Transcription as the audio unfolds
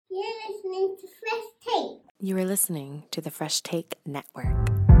listening to Fresh Take. You are listening to the Fresh Take Network.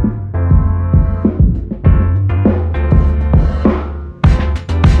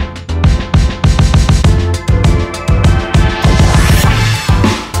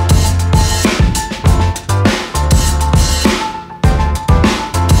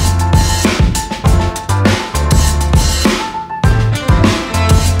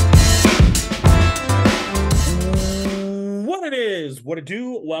 What to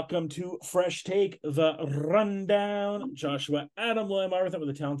do? Welcome to Fresh Take, the rundown. Joshua Adam William Arthur with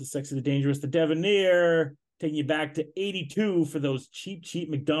the talented, sexy, the dangerous, the Devoneer, taking you back to 82 for those cheap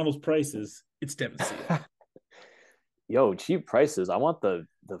McDonald's prices. It's Devon Seal. Yo, cheap prices. I want the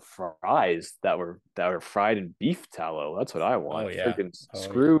fries that were fried in beef tallow. That's what I want. Oh yeah.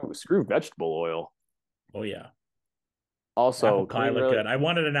 Screw vegetable oil. Oh yeah. Also, apple pie looked good. I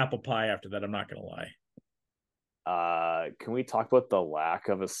wanted an apple pie after that. I'm not gonna lie. Can we talk about the lack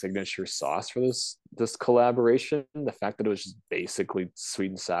of a signature sauce for this collaboration? The fact that it was just basically sweet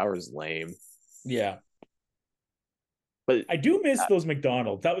and sour is lame. Yeah, but I do miss those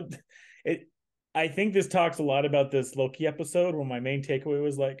McDonald's. I think this talks a lot about this Loki episode where my main takeaway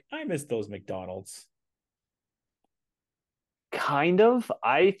was like, I miss those McDonald's. Kind of.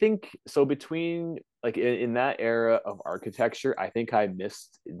 I think so. Between like in that era of architecture, I think I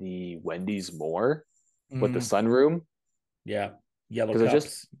missed the Wendy's more. With the sunroom. Yeah. Yellow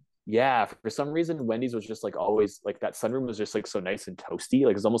cups. For some reason, Wendy's was just like always like that sunroom was just like so nice and toasty.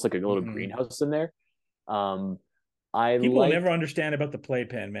 Like it's almost like a little greenhouse in there. People never understand about the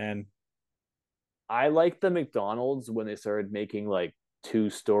playpen, man. I like the McDonald's when they started making like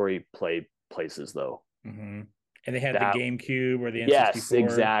 2-story places though. Mm-hmm. And they had the GameCube or the N64. Yes,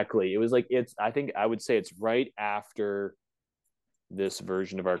 exactly. It was like I think I would say it's right after this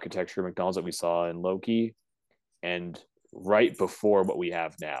version of architecture McDonald's that we saw in Loki and right before what we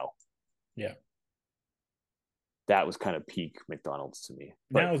have now. Yeah. That was kind of peak McDonald's to me.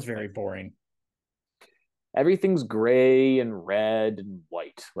 That was very boring. Everything's gray and red and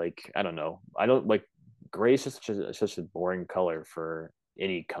white. Like, I don't know. I don't like gray is just such a boring color for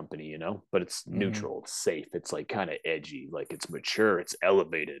any company, you know, but it's neutral, it's safe. It's like kind of edgy. Like it's mature, it's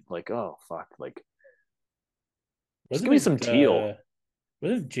elevated. Like, oh fuck. Like, just give me some teal.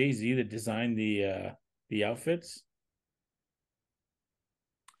 Wasn't Jay-Z that designed the outfits?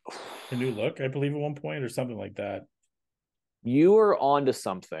 The new look, I believe, at one point, or something like that. You are onto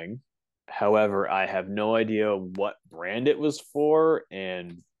something. However, I have no idea what brand it was for.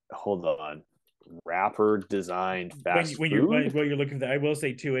 And hold on, rapper designed fast food. You're looking for that, I will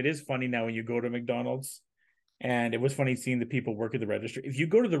say too, it is funny now when you go to McDonald's. And it was funny seeing the people work at the register. If you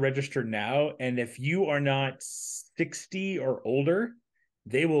go to the register now, and if you are not 60 or older,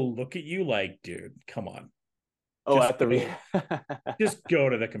 they will look at you like, dude, come on. Just go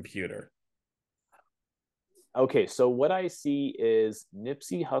to the computer. Okay, so what I see is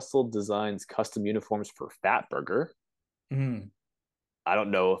Nipsey Hussle designs custom uniforms for Fatburger. Mm-hmm. I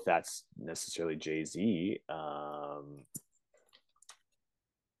don't know if that's necessarily Jay-Z.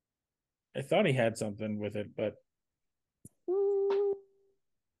 I thought he had something with it, but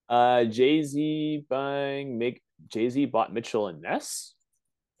Jay-Z bought Mitchell and Ness.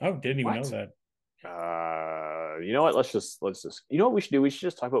 Oh, didn't even know that. You know what? Let's just. You know what we should do? We should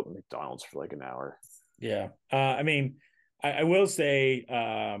just talk about McDonald's for like an hour. Yeah. I mean, I will say,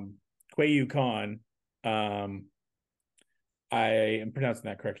 Quayu Khan. I am pronouncing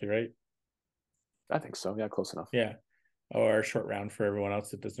that correctly, right? I think so. Yeah, close enough. Yeah. Or short round for everyone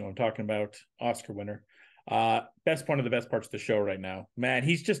else that doesn't know what I'm talking about. Oscar winner. Best one of the best parts of the show right now. Man,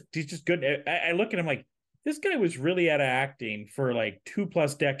 he's just good. I look at him like, this guy was really out of acting for like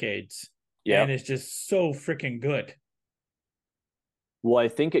 2+ decades. Yeah. And it's just so freaking good. Well, I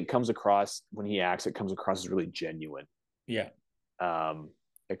think it comes across when he acts, it comes across as really genuine. Yeah.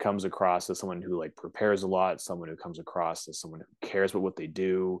 It comes across as someone who like prepares a lot, someone who comes across as someone who cares about what they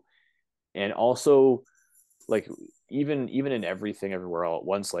do. And also like even in Everything Everywhere All at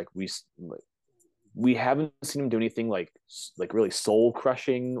Once, like we haven't seen him do anything like really soul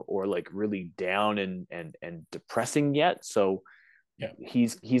crushing or like really down and depressing yet. So yeah,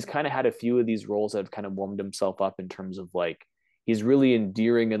 he's kind of had a few of these roles that have kind of warmed himself up in terms of like he's really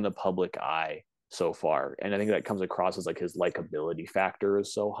endearing in the public eye so far, and I think that comes across as like his likability factor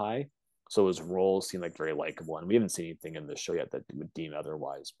is so high. So his roles seem like very likable, and we haven't seen anything in the show yet that would deem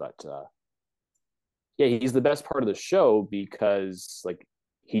otherwise. But yeah, he's the best part of the show because like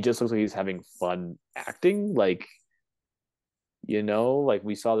he just looks like he's having fun acting. Like, you know, like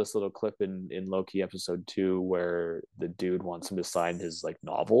we saw this little clip in Loki episode 2 where the dude wants him to sign his like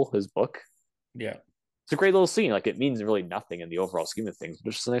novel, his book. Yeah. it's a great little scene. Like, it means really nothing in the overall scheme of things, but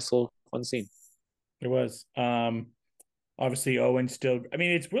it's just a nice little fun scene. It was. Obviously Owen still, I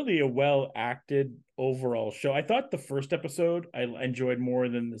mean, it's really a well acted overall show. I thought the first episode I enjoyed more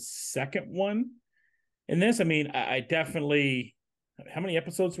than the second one. In this, I mean, I definitely, how many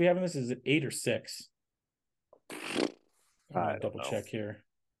episodes do we have in this? Is it 8 or 6? I'll double check here.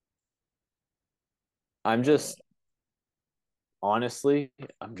 I'm just honestly,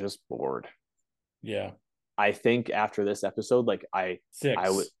 I'm just bored. Yeah. I think after this episode, like I 6.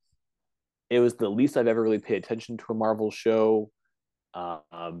 It was the least I've ever really paid attention to a Marvel show.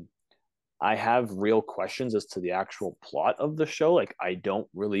 I have real questions as to the actual plot of the show. Like, I don't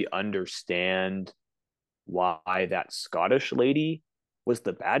really understand why that Scottish lady was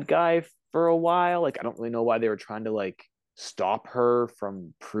the bad guy for a while. Like, I don't really know why they were trying to like stop her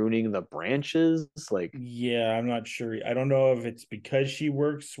from pruning the branches. Like, yeah, I'm not sure. I don't know if it's because she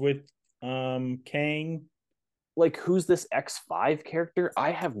works with Kang. like, who's this X5 character?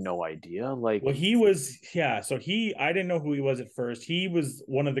 I have no idea. Like, Well, he was, yeah. So I didn't know who he was at first. He was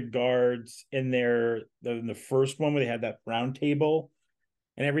one of the guards in the first one where they had that round table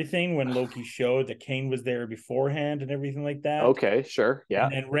and everything when Loki showed that Kane was there beforehand and everything like that. okay, sure, yeah.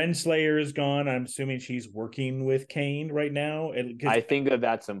 And then Renslayer is gone. I'm assuming she's working with Kane right now. I think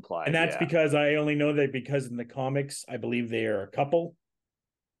that's implied. And that's because I only know that because in the comics, I believe they are a couple.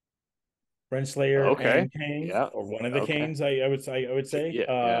 Renslayer and Kane, yeah, or one of the Kanes, I would say.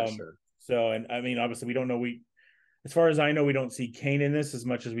 Yeah, sure. So, and I mean, obviously, we don't know. As far as I know, we don't see Kane in this as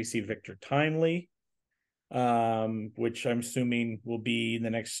much as we see Victor Timely, which I'm assuming will be in the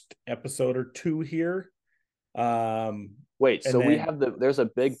next episode or 2 here. Wait, so we have there's a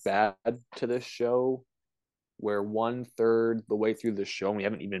big bad to this show where 1/3 the way through the show and we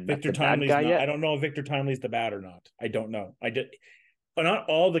haven't even met the bad guy yet. I don't know if Victor Timely's the bad or not. I don't know. Not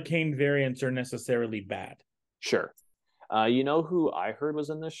all the Kane variants are necessarily bad. Sure. You know who I heard was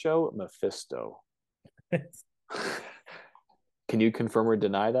in this show? Mephisto. Can you confirm or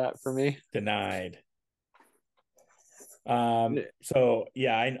deny that for me? Denied. So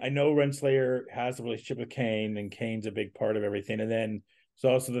yeah, I know Renslayer has a relationship with Kane, and Kane's a big part of everything. And then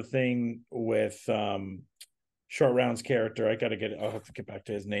there's also the thing with Short Round's character. I'll have to get back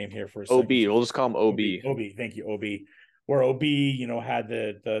to his name here for a second. OB, we'll just call him OB. OB, thank you, OB. Where OB, had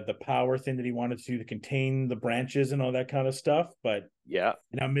the power thing that he wanted to contain the branches and all that kind of stuff. But yeah,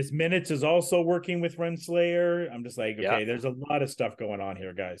 now Miss Minutes is also working with Renslayer. I'm just like, okay, there's a lot of stuff going on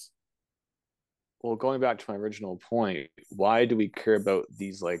here, guys. Well, going back to my original point, why do we care about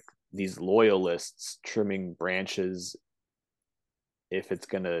these loyalists trimming branches if it's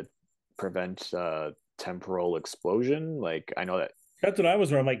gonna prevent temporal explosion? Like, I know that's what I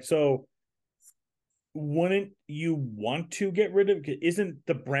was wrong. Like, so wouldn't you want to get rid of? Isn't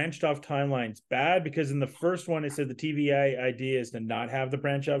the branched off timelines bad? Because in the first one it said the TVA idea is to not have the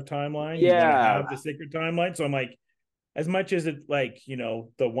branch off timeline. Yeah, you want to have the sacred timeline. So I'm like, as much as it like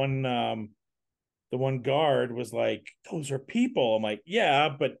the one guard was like, those are people. I'm like, yeah,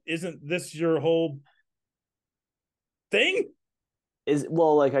 but isn't this your whole thing? I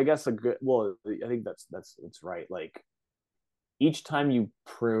guess I think that's right. Like, each time you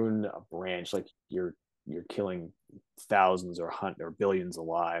prune a branch, like you're killing thousands or billions of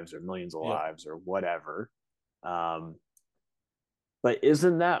lives or millions of lives or whatever. But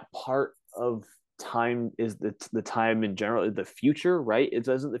isn't that part of time? Is the time in general the future, right? It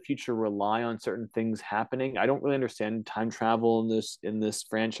doesn't the future rely on certain things happening? I don't really understand time travel in this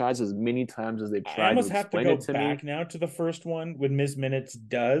franchise as many times as they've tried to explain it to me. I have to go back now to the first one when Ms. Minutes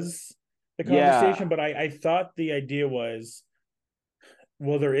does the conversation, but I thought the idea was,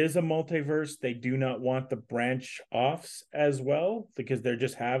 well, there is a multiverse. They do not want the branch offs as well because they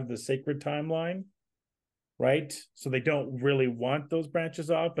just have the sacred timeline, right? So they don't really want those branches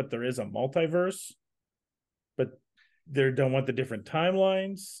off, but there is a multiverse. But they don't want the different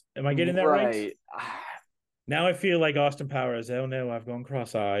timelines. Am I getting that right? Now I feel like Austin Powers. Oh no, I've gone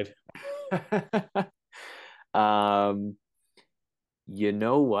cross-eyed. You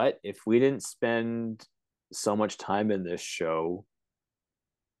know what? If we didn't spend so much time in this show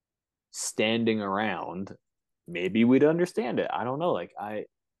standing around, maybe we'd understand it. I don't know. Like,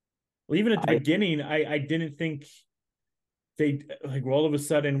 even at the beginning, I didn't think they like all of a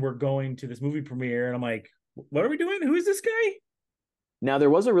sudden we're going to this movie premiere, and I'm like, what are we doing? Who is this guy? Now, there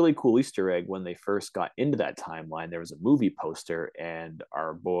was a really cool Easter egg when they first got into that timeline. There was a movie poster, and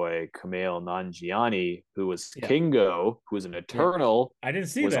our boy Kumail Nanjiani, who was Kingo, who was an Eternal, I didn't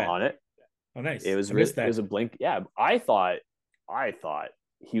see was that on it. Oh, nice. It was a blink. Yeah, I thought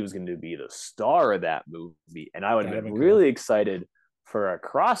he was going to be the star of that movie, and I would have been really excited for a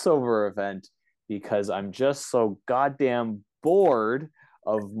crossover event because I'm just so goddamn bored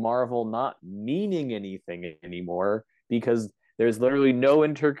of Marvel not meaning anything anymore, because there's literally no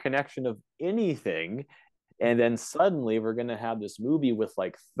interconnection of anything. And then suddenly we're going to have this movie with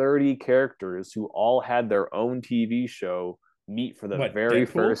like 30 characters who all had their own TV show meet for the What, very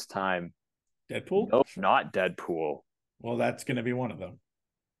Deadpool? first time. Deadpool? Nope, not Deadpool. Well, that's going to be one of them.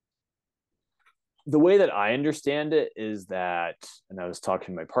 The way that I understand it is that, and I was talking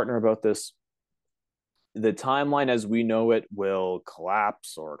to my partner about this, the timeline as we know it will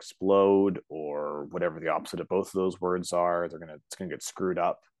collapse or explode or whatever the opposite of both of those words are. It's gonna get screwed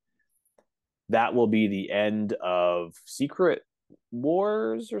up. That will be the end of Secret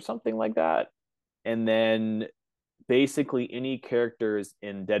Wars or something like that. And then basically any characters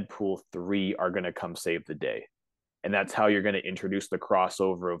in Deadpool 3 are going to come save the day. And that's how you're going to introduce the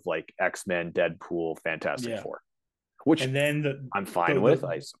crossover of like X-Men, Deadpool, Fantastic Four. Which and then I'm fine with,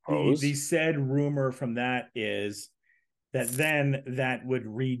 I suppose. The said rumor from that is that then that would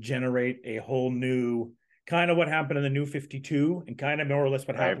regenerate a whole new kind of what happened in the New 52 and kind of more or less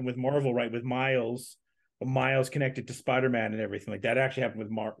what happened with Marvel, right? With Miles connected to Spider-Man and everything like that actually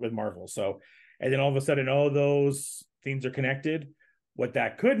happened with Marvel. So, and then all of a sudden, all those things are connected. What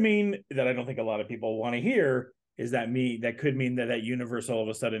that could mean, that I don't think a lot of people want to hear, is that could mean that universe all of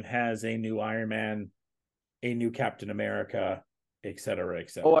a sudden has a new Iron Man, a new Captain America, et cetera,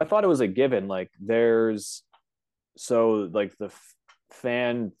 et cetera. Oh, I thought it was a given. Like there's, so like the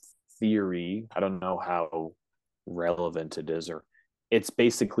fan theory, I don't know how relevant it is, or it's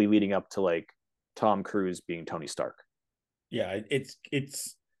basically leading up to like Tom Cruise being Tony Stark. Yeah, it's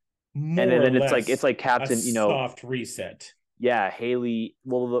more and then or it's less it's like Captain, soft reset. Yeah, Haley.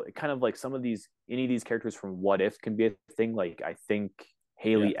 Well, kind of like some of these, any of these characters from What If can be a thing. Like I think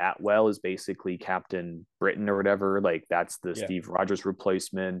Haley Atwell is basically Captain Britain or whatever. Like that's the Steve Rogers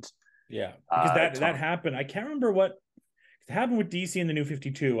replacement. Yeah, because that happened. I can't remember what it happened with DC in the New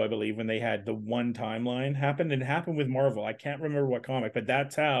 52, I believe, when they had the one timeline happened. And it happened with Marvel. I can't remember what comic, but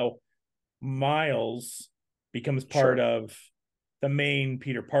that's how Miles becomes part of the main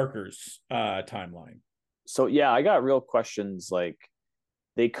Peter Parker's timeline. So yeah, I got real questions. Like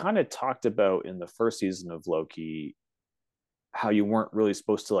they kind of talked about in the first season of Loki how you weren't really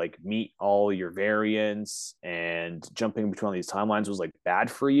supposed to like meet all your variants, and jumping between all these timelines was like bad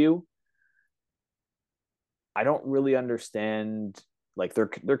for you. I don't really understand. Like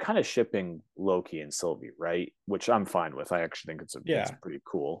they're kind of shipping Loki and Sylvie, right? Which I'm fine with. I actually think it's pretty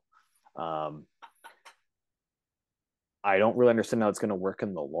cool. I don't really understand how it's going to work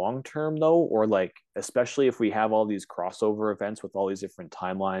in the long term though, or like especially if we have all these crossover events with all these different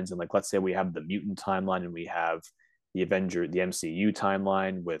timelines, and like let's say we have the mutant timeline and we have the MCU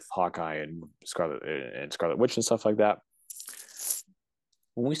timeline with Hawkeye and Scarlet Witch and stuff like that.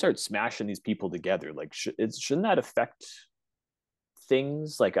 When we start smashing these people together, like shouldn't that affect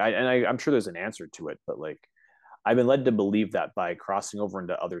things? Like I'm sure there's an answer to it, but like I've been led to believe that by crossing over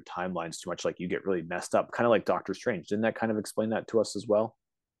into other timelines too much, like you get really messed up, kind of like Doctor Strange. Didn't that kind of explain that to us as well?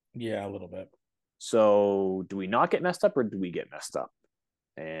 Yeah, a little bit. So do we not get messed up, or do we get messed up?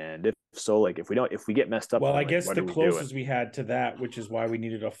 And if so, like if we get messed up, well, I like, guess the closest we had to that, which is why we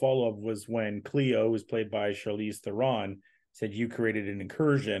needed a follow-up, was when Cleo, was played by Charlize Theron, said you created an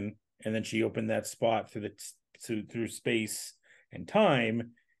incursion, and then she opened that spot through space and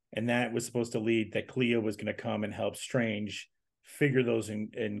time. And that was supposed to lead that Cleo was going to come and help Strange figure those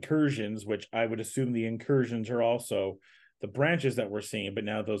incursions, which I would assume the incursions are also the branches that we're seeing. But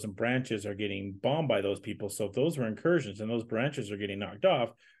now those branches are getting bombed by those people. So if those were incursions and those branches are getting knocked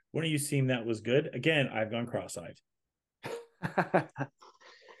off, wouldn't you seem that was good? Again, I've gone cross-eyed.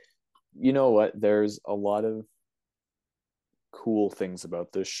 You know what? There's a lot of cool things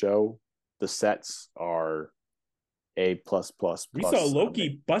about this show. The sets are A++++. We saw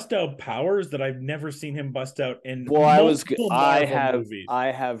Loki bust out powers that I've never seen him bust out in multiple Marvel movies.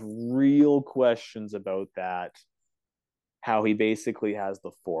 I have real questions about that. How he basically has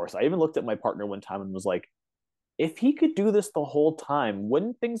the Force. I even looked at my partner one time and was like, if he could do this the whole time,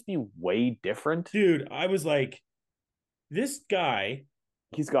 wouldn't things be way different? Dude, I was like, this guy,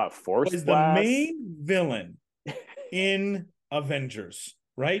 he's got Force is the main villain in Avengers,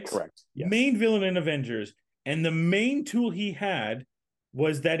 right? Correct. Yes. Main villain in Avengers. And the main tool he had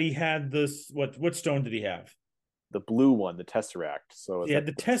was that he had this, what stone did he have? The blue one, the Tesseract. So he had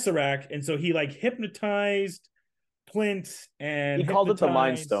the Tesseract, and so he like hypnotized Clint, and he called it the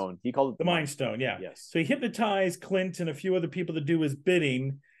Mind Stone. He called it the Mind Stone, yeah. Yes. So he hypnotized Clint and a few other people to do his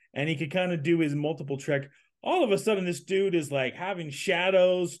bidding, and he could kind of do his multiple trick. All of a sudden, this dude is like having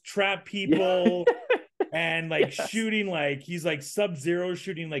shadows, trap people. and like shooting, like he's like Sub-Zero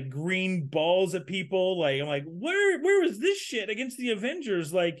shooting like green balls at people. Like I'm like, where was this shit against the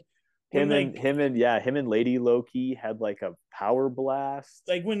Avengers? Like him and Lady Loki had like a power blast.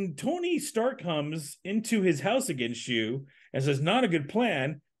 Like when Tony Stark comes into his house against you and says, "Not a good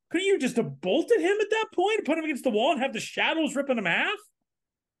plan." Couldn't you just have bolted him at that point, put him against the wall, and have the shadows ripping him half?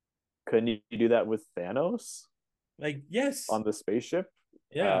 Couldn't you do that with Thanos? Like, yes, on the spaceship,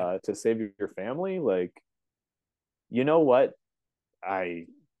 yeah, to save your family. Like, you know what? I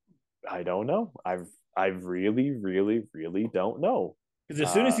don't know. I really, really, really don't know. Because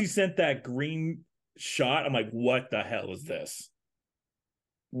as soon as he sent that green shot, I'm like, what the hell is this?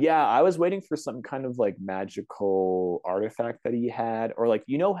 Yeah, I was waiting for some kind of like magical artifact that he had, or like,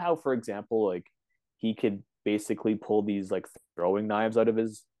 you know how, for example, like he could basically pull these like throwing knives out of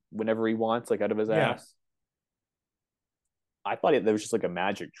his whenever he wants, like out of his ass. I thought there was just like a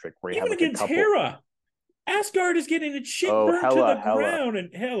magic trick where he Even had like against a couple. Hera, Asgard is getting its shit Oh, burnt to the Hela. ground,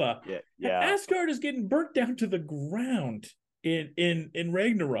 and Hela, and Yeah. Asgard is getting burnt down to the ground in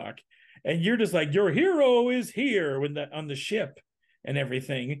Ragnarok, and you're just like, your hero is here when on the ship and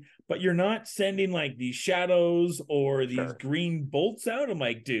everything, but you're not sending like these shadows or these green bolts out. I'm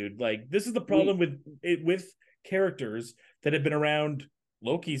like, dude, like this is the problem with characters that have been around.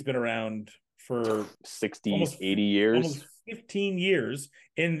 Loki's been around for 60, almost 80 years, almost 15 years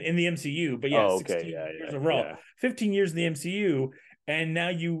in the MCU, but yeah, 16 years overall, 15 years in the MCU, and now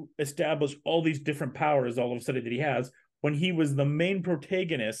you establish all these different powers all of a sudden that he has when he was the main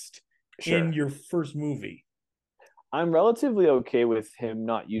protagonist in your first movie. I'm relatively okay with him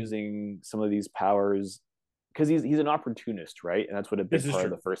not using some of these powers because he's an opportunist, right? And that's what a big part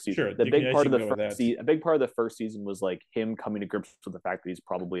of the first season. Sure, the big part of the first a big part of the first season was like him coming to grips with the fact that he's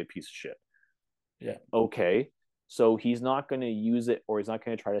probably a piece of shit. Yeah. Okay. So he's not going to use it, or he's not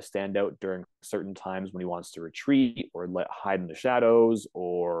going to try to stand out during certain times when he wants to retreat or hide in the shadows,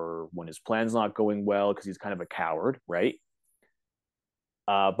 or when his plan's not going well because he's kind of a coward, right?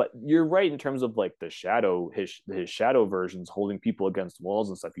 But you're right in terms of like his shadow versions holding people against walls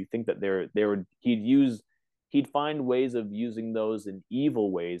and stuff. You think that he'd find ways of using those in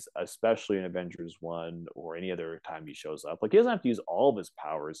evil ways, especially in Avengers 1 or any other time he shows up. Like he doesn't have to use all of his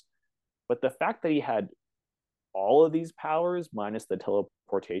powers, but the fact that he had all of these powers minus the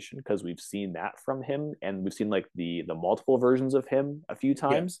teleportation, because we've seen that from him and we've seen like the multiple versions of him a few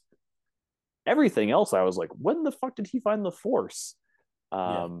times. Everything else, I was like, when the fuck did he find the Force?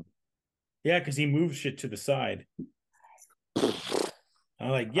 Because he moves shit to the side. I'm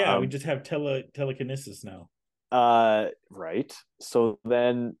like, we just have telekinesis now. Right. So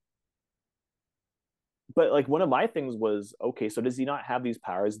then, but like one of my things was, okay, so does he not have these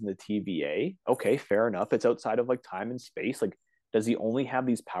powers in the TVA? Okay, fair enough. It's outside of like time and space. Like, does he only have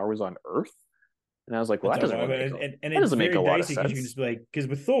these powers on Earth? And I was like, well, that doesn't make a lot of sense. You can just be like, because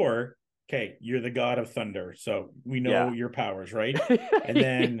with Thor, okay, you're the god of thunder, so we know your powers, right? And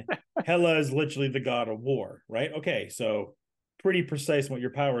then Hela is literally the god of war, right? Okay, so pretty precise what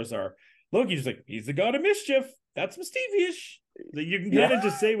your powers are. Loki's like, he's the god of mischief. That's mischievous. You can kind of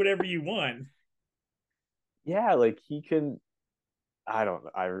just say whatever you want. Yeah, like he can. I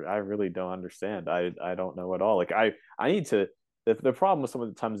really don't understand. I don't know at all. Like I need to. The problem with some of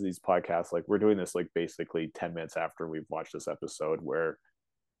the times of these podcasts, like we're doing this like basically 10 minutes after we've watched this episode, where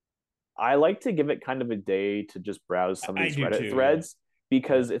I like to give it kind of a day to just browse some of these Reddit threads,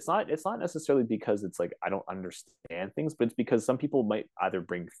 because it's not necessarily because it's like I don't understand things, but it's because some people might either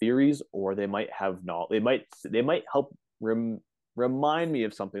bring theories or they might have knowledge. They might help remind me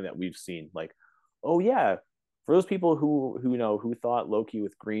of something that we've seen. Like, oh yeah, for those people who thought Loki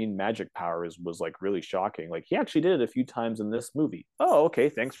with green magic powers was like really shocking, like he actually did it a few times in this movie. Oh, okay,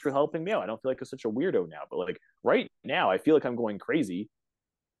 thanks for helping me out. I don't feel like I'm such a weirdo now, but like right now I feel like I'm going crazy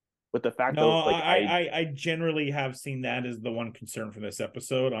with the fact that like I generally have seen that as the one concern for this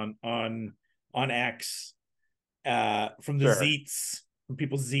episode on X, from the Zeets, from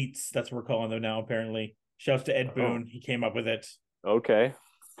people's Zeets. That's what we're calling them now. Apparently, shouts to Ed Boon. He came up with it. Okay.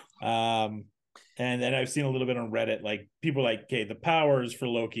 And then I've seen a little bit on Reddit, like people like, okay, the powers for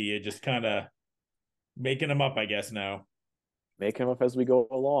Loki, it just kind of making them up, I guess now. Making them up as we go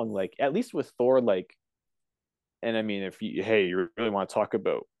along, like at least with Thor, like, and I mean, if you really want to talk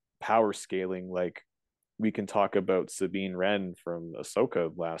about power scaling, like we can talk about Sabine Wren from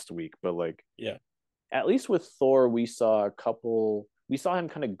Ahsoka last week, but like, at least with Thor, we saw him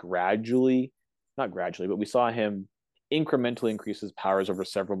kind of not gradually, but we saw him incrementally increase his powers over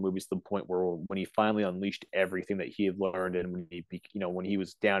several movies to the point where when he finally unleashed everything that he had learned, and when he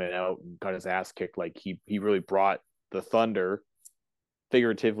was down and out and got his ass kicked, like he really brought the thunder,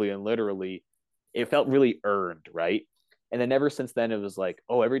 figuratively and literally, it felt really earned, right? And then ever since then, it was like,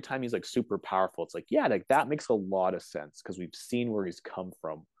 oh, every time he's like super powerful, it's like, yeah, like that makes a lot of sense because we've seen where he's come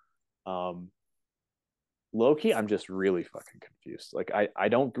from. Um, Loki, I'm just really fucking confused. Like, I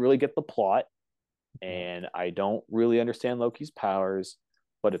don't really get the plot, and I don't really understand Loki's powers,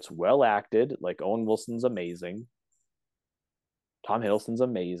 but it's well acted. Like Owen Wilson's amazing. Tom Hiddleston's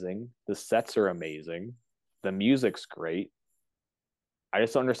amazing. The sets are amazing. The music's great. I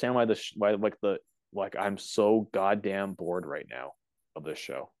just don't understand why I'm so goddamn bored right now of this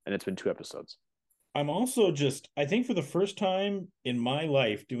show, and it's been 2 episodes. I'm also just, I think for the first time in my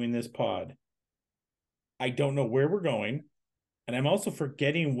life doing this pod, I don't know where we're going, and I'm also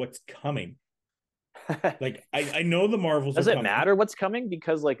forgetting what's coming. Like I know the Marvels Does are it coming. matter what's coming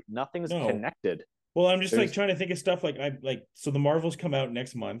because like nothing's No. connected? Well, I'm just like trying to think of stuff so the Marvels come out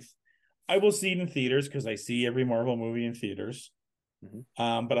next month. I will see it in theaters because I see every Marvel movie in theaters.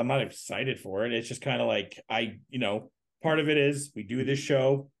 But I'm not excited for it. It's just kind of like part of it is we do this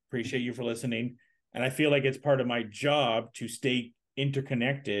show. Appreciate you for listening. And I feel like it's part of my job to stay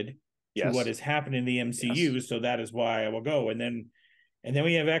interconnected to what is happening in the MCU. Yes. So that is why I will go. And then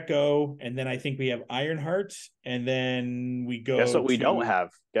we have Echo, and then I think we have Ironheart, and then we go. Guess what we don't have?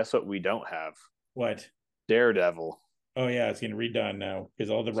 Guess what we don't have? What? Daredevil. Oh yeah, it's getting redone now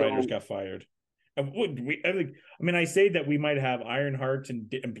because all the writers got fired. I say that we might have Ironheart and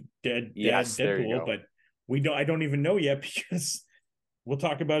Deadpool, but we don't. I don't even know yet because we'll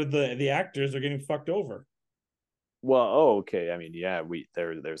talk about it. The actors are getting fucked over. Well, okay. I mean, yeah,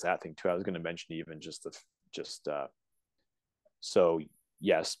 there's that thing too. I was going to mention even so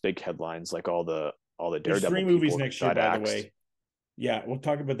yes, big headlines like all the Daredevil. There's 3 movies next year, by the way. Yeah, we'll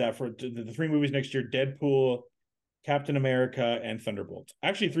talk about that for the 3 movies next year: Deadpool, Captain America, and Thunderbolt.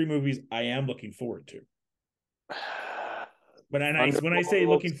 Actually, 3 movies I am looking forward to. But when I say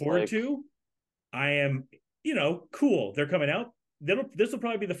looking forward to, I am, cool. They're coming out. This will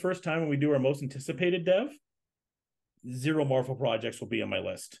probably be the first time when we do our most anticipated dev. 0 Marvel projects will be on my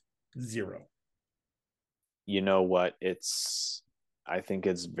list. 0. You know what? I think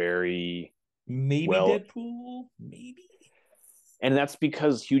it's very Deadpool, maybe. And that's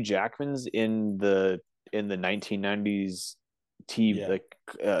because Hugh Jackman's in the 1990s TV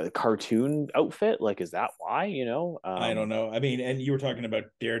cartoon outfit. Like, is that why? I don't know. I mean, and you were talking about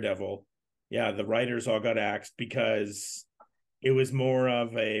Daredevil. Yeah, the writers all got axed because it was more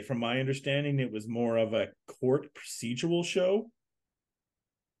of from my understanding, it was more of a court procedural show.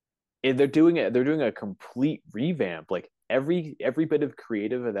 And they're doing a complete revamp. Like every bit of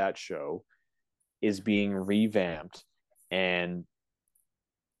creative of that show is being revamped, and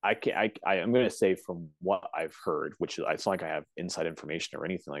I'm going to say from what I've heard, which it's not like I have inside information or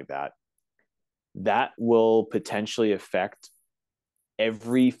anything like that, that will potentially affect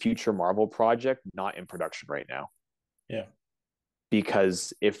every future Marvel project not in production right now. Yeah.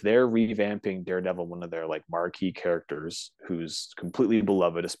 Because if they're revamping Daredevil, one of their like marquee characters who's completely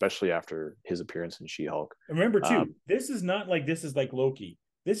beloved, especially after his appearance in She-Hulk. Remember too, this is not like Loki.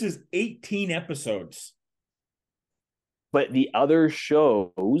 This is 18 episodes. But the other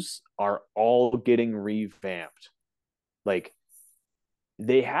shows are all getting revamped. Like,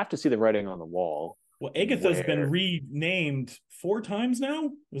 they have to see the writing on the wall. Well, Agatha's been renamed 4 times now.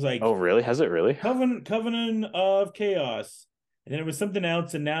 It was like, oh, really? Has it really? Covenant of Chaos. And then it was something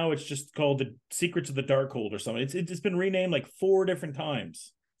else, and now it's just called the Secrets of the Darkhold or something. It's been renamed like 4 different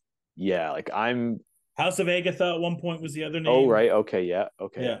times. Yeah, like House of Agatha at one point was the other name. Oh, right. Okay, yeah.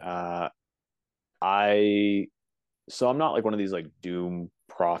 Okay. Yeah. So I'm not like one of these like doom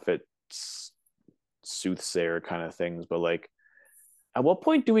prophets, soothsayer kind of things, but like, at what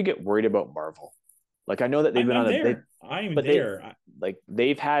point do we get worried about Marvel? Like, I know that they've been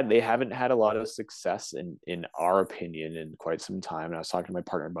they haven't had a lot of success in our opinion in quite some time. And I was talking to my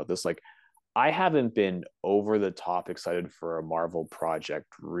partner about this. Like, I haven't been over the top excited for a Marvel project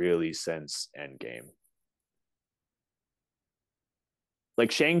really since Endgame. Like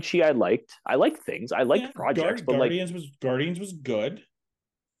Shang-Chi, I liked things. I liked projects, but Guardians was good.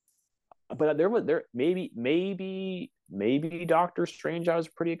 But there maybe Doctor Strange I was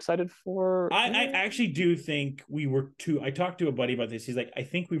pretty excited for. I actually do think we were too. I talked to a buddy about this. He's like, I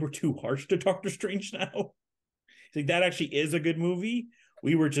think we were too harsh to Doctor Strange now. He's like, that actually is a good movie.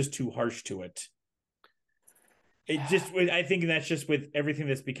 We were just too harsh to it. I think that's just with everything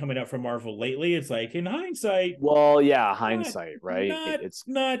that's been coming out from Marvel lately. It's like, in hindsight. Well, yeah, hindsight, right? It's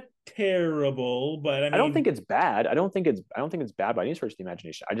not terrible, but I don't think it's bad. I don't think it's bad by any stretch of the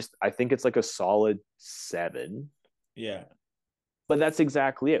imagination. I think it's like a solid 7. Yeah. but that's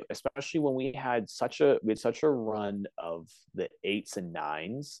exactly it. Especially when we had such a run of the 8s and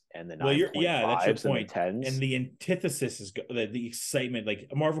 9s and the Well, that's your 9.5s and the point. 10s. And the antithesis is the excitement, like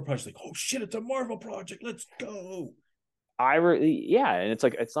a Marvel project, like, oh shit, it's a Marvel project, let's go. And it's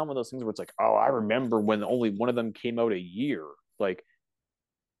like it's some of those things where it's like, oh, I remember when only one of them came out a year, like,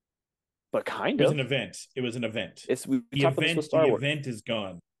 but It kind was of. an event. It was an event. It's we The talked about this with event, Star the Wars. event is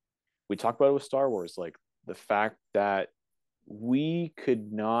gone. We talked about it with Star Wars, like the fact that we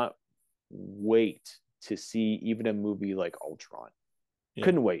could not wait to see even a movie like Ultron. Yeah.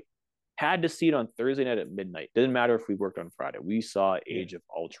 Couldn't wait. Had to see it on Thursday night at midnight. Didn't matter if we worked on Friday. We saw Age of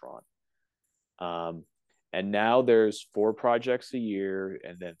Ultron. And now there's 4 projects a year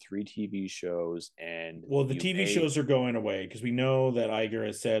and then 3 TV shows. And well, the TV shows are going away because we know that Iger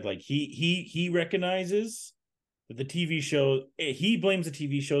has said, like, he recognizes that the TV show, he blames the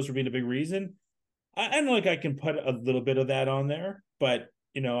TV shows for being a big reason. I know, like, I can put a little bit of that on there, but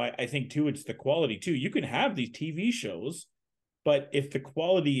I think too it's the quality too. You can have these TV shows, but if the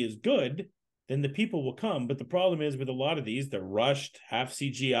quality is good, then the people will come. But the problem is with a lot of these, they're rushed, half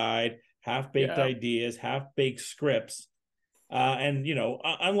CGI'd, half-baked ideas, half-baked scripts. And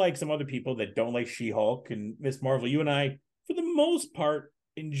unlike some other people that don't like She-Hulk and Miss Marvel, you and I, for the most part,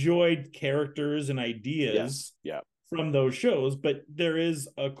 enjoyed characters and ideas from those shows, but there is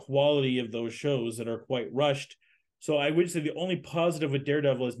a quality of those shows that are quite rushed. So I would say the only positive with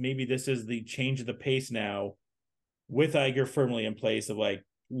Daredevil is maybe this is the change of the pace now with Iger firmly in place of, like,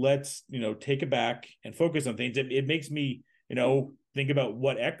 let's, take it back and focus on things. It makes me, think about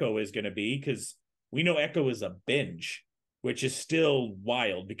what Echo is going to be, because we know Echo is a binge, which is still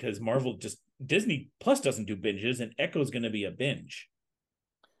wild because Disney Plus doesn't do binges, and Echo is going to be a binge.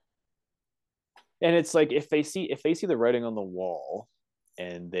 And it's like if they see the writing on the wall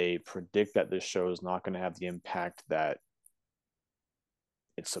and they predict that this show is not going to have the impact that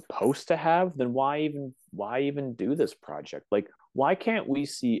it's supposed to have, then why even do this project? Like, why can't we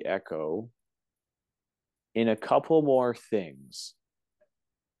see Echo in a couple more things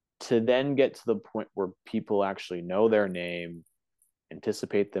to then get to the point where people actually know their name,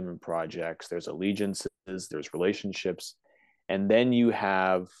 anticipate them in projects, there's allegiances, there's relationships, and then you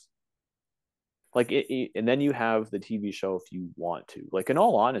have and then you have the TV show if you want to. Like, in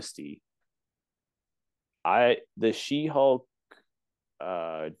all honesty, the She-Hulk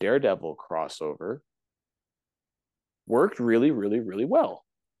Daredevil crossover worked really, really, really well.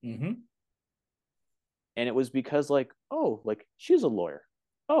 Mm-hmm. And it was because, like, oh, like, she's a lawyer.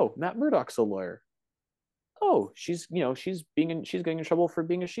 Oh, Matt Murdock's a lawyer. Oh, she's getting in trouble for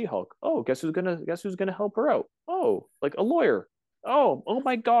being a She-Hulk. Oh, guess who's gonna help her out? Oh, like, a lawyer. Oh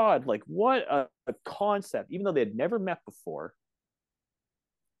my God! Like, what a concept! Even though they had never met before,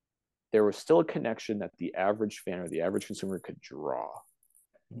 there was still a connection that the average fan or the average consumer could draw.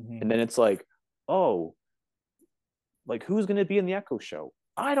 Mm-hmm. And then it's like, oh, like, who's going to be in the Echo show?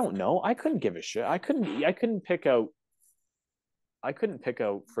 I don't know. I couldn't give a shit. I couldn't pick out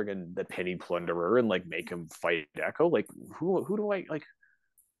friggin' the Penny Plunderer and, like, make him fight Echo. Like, who do I like?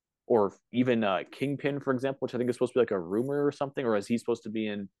 Or even Kingpin, for example, which I think is supposed to be like a rumor or something, or is he supposed to be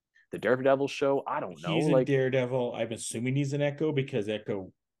in the Daredevil show? I don't know. He's in Daredevil. I'm assuming he's in Echo because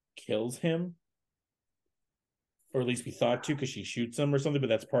Echo kills him, or at least we thought to, because she shoots him or something. But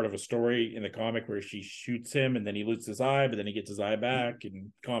that's part of a story in the comic where she shoots him and then he loses his eye, but then he gets his eye back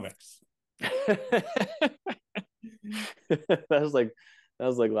in comics. that was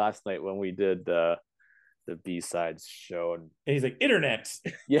like last night when we did the B-sides show, and he's like, internet.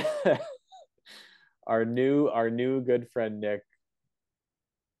 Yeah. our new good friend Nick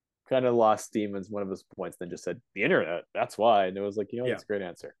kind of lost steam as one of his points, then just said the internet, that's why. And it was like, that's a great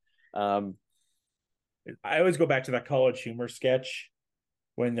answer. I always go back to that College Humor sketch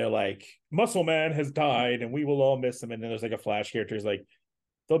when they're like, Muscle Man has died and we will all miss him, and then there's like a Flash character is like,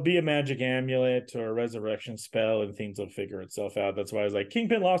 there'll be a magic amulet or a resurrection spell and things will figure itself out. That's why I was like,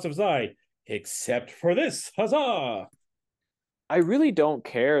 Kingpin lost his eye, except for this. Huzzah! I really don't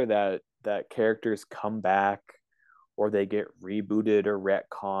care that characters come back or they get rebooted or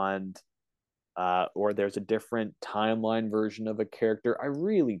retconned, or there's a different timeline version of a character. I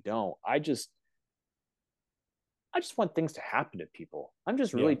really don't. I just want things to happen to people. I'm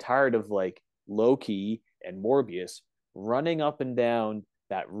just really tired of, like, Loki and Morbius running up and down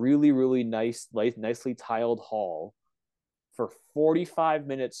that really, really nicely tiled hall for 45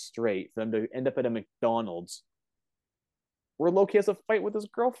 minutes straight for them to end up at a McDonald's where Loki has a fight with his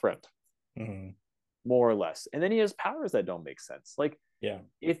girlfriend, more or less, and then he has powers that don't make sense. Like,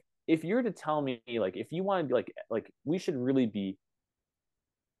 if you're to tell me, like, if you want to be like we should really be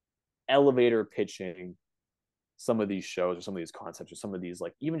elevator pitching some of these shows or some of these concepts or some of these,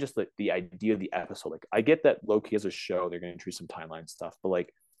 like, even just the idea of the episode. Like, I get that Loki as a show, they're going to introduce some timeline stuff, but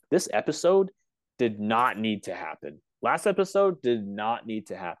like this episode did not need to happen. Last episode did not need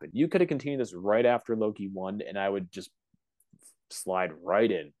to happen. You could have continued this right after Loki 1, and I would just slide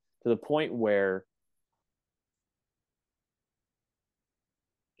right in to the point where,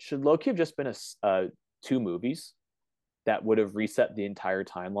 should Loki have just been a 2 movies that would have reset the entire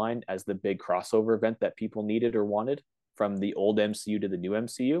timeline as the big crossover event that people needed or wanted from the old MCU to the new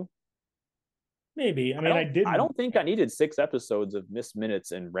MCU? Maybe. I mean, I don't think I needed 6 episodes of Miss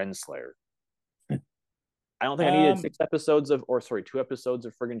Minutes and Renslayer. I don't think I needed 2 episodes of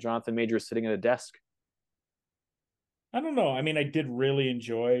friggin' Jonathan Majors sitting at a desk. I don't know. I mean, I did really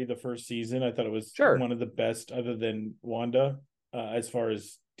enjoy the first season. I thought it was one of the best, other than Wanda, as far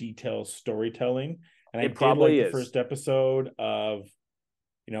as detailed storytelling. And I did like the first episode of,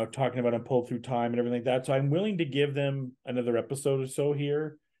 talking about him pulled through time and everything like that. So I'm willing to give them another episode or so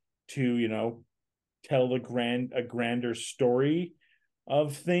here to, tell a grander story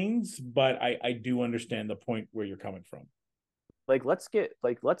of things. But I do understand the point where you're coming from. Like, let's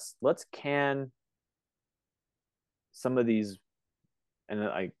can some of these, and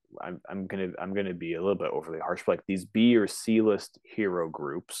I'm gonna be a little bit overly harsh, but like these B or C list hero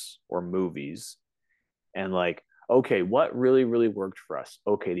groups or movies, and like, okay, what really worked for us?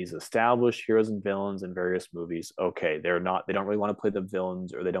 Okay, these established heroes and villains in various movies. Okay, they don't really want to play the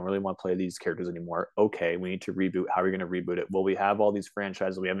villains, or they don't really want to play these characters anymore. Okay, we need to reboot. How are we going to reboot it? Well, we have all these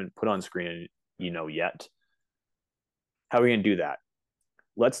franchises we haven't put on screen, yet. How are we going to do that?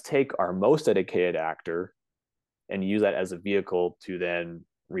 Let's take our most dedicated actor and use that as a vehicle to then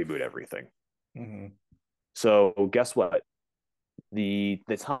reboot everything. Mm-hmm. So guess what? The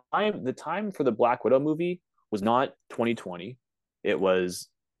time for the Black Widow movie was not 2020. It was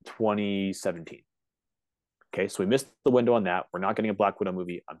 2017. Okay, so we missed the window on that. We're not getting a Black Widow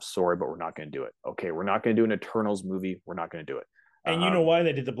movie. I'm sorry, but we're not going to do it. Okay, we're not going to do an Eternals movie. We're not going to do it. And you know why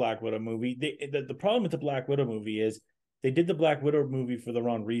they did the Black Widow movie? The problem with the Black Widow movie is they did the Black Widow movie for the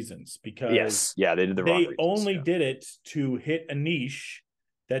wrong reasons, because they did the wrong reasons. They only did it to hit a niche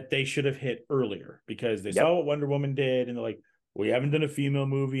that they should have hit earlier, because they saw what Wonder Woman did and they're like, we haven't done a female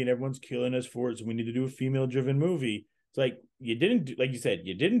movie and everyone's killing us for it, so we need to do a female driven movie. It's like, you didn't do, like you said,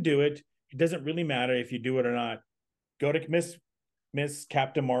 you didn't do it. It doesn't really matter if you do it or not. Go to Miss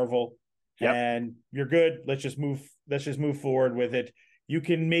Captain Marvel and you're good. Let's just move forward with it. You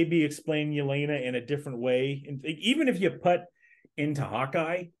can maybe explain Yelena in a different way. And even if you put into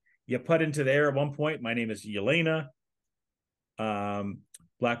Hawkeye, you put into there at one point, my name is Yelena.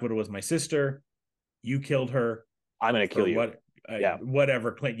 Black Widow was my sister. You killed her. I'm going to kill you.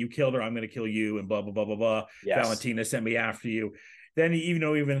 Whatever, Clint, you killed her. I'm going to kill you, and blah, blah, blah, blah, blah. Yes. Valentina sent me after you. Then,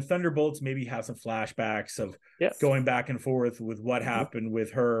 even Thunderbolts, maybe have some flashbacks of going back and forth with what happened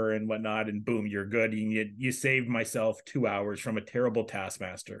with her and whatnot, and boom, you're good. You saved myself 2 hours from a terrible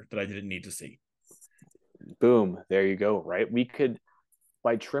Taskmaster that I didn't need to see. Boom, there you go, right? We could,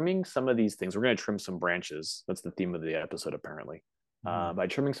 by trimming some of these things, we're going to trim some branches. That's the theme of the episode, apparently. By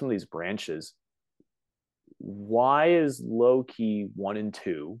trimming some of these branches, why is Loki 1 and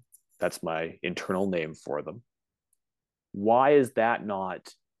 2, that's my internal name for them, why is that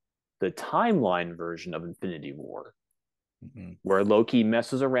not the timeline version of Infinity War? Where Loki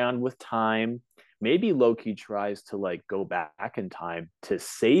messes around with time. Maybe Loki tries to like go back in time to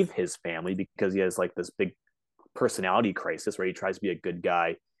save his family because he has like this big personality crisis where he tries to be a good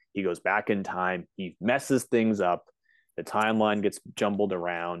guy. He goes back in time. He messes things up. The timeline gets jumbled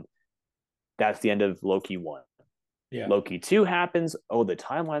around. That's the end of Loki 1. Yeah. Loki 2 happens. Oh, the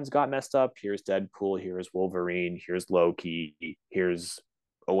timelines got messed up. Here's Deadpool. Here's Wolverine. Here's Loki. Here's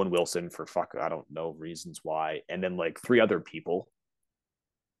Owen Wilson for I don't know reasons why. And then like 3 other people.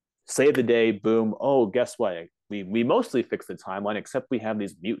 Save the day. Boom. Oh, guess what? We mostly fixed the timeline, except we have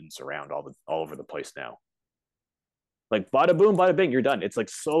these mutants around all over the place now. Like bada boom, bada bing, you're done. It's like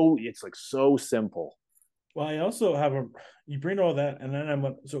so simple. Well, I also have you bring all that, and then I'm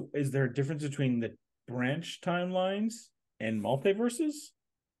like, so is there a difference between the branch timelines and multiverses?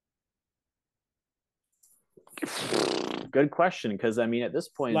 Good question, because I mean, at this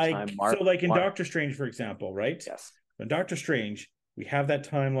point in time, Doctor Strange, for example, right? Yes. In Doctor Strange, we have that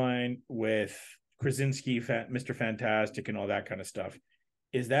timeline with Krasinski, Mr. Fantastic, and all that kind of stuff.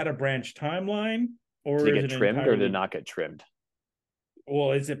 Is that a branch timeline, or did it get trimmed, or did it not get trimmed?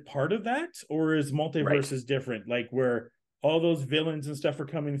 Well, is it part of that, or is multiverses different? Like where all those villains and stuff are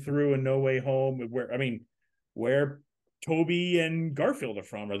coming through in No Way Home, where Toby and Garfield are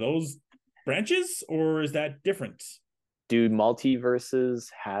from, are those branches, or is that different? Do multiverses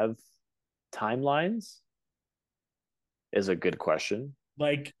have timelines? is a good question.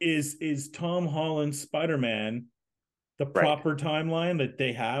 Like, is Tom Holland's Spider-Man the Right. proper timeline that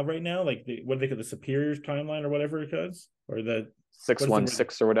they have right now? Like, what do they call the superior timeline or whatever it is, or the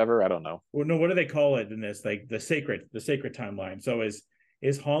 616 or whatever. I don't know. Well, no, what do they call it in this? Like the sacred timeline. So is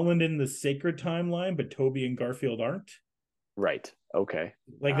Holland in the sacred timeline, but Toby and Garfield aren't? Right. Okay.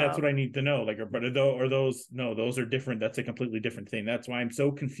 Like that's what I need to know. Like, but are those no? Those are different. That's a completely different thing. That's why I'm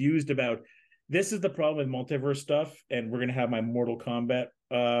so confused about. This is the problem with multiverse stuff, and we're gonna have my Mortal Kombat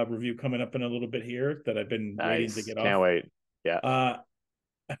review coming up in a little bit here that I've been waiting to get Can't off. wait. Yeah. I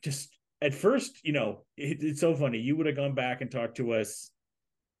just at first, it's so funny. You would have gone back and talked to us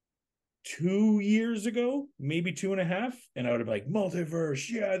 2 years ago, maybe 2.5, and I would have been like, multiverse,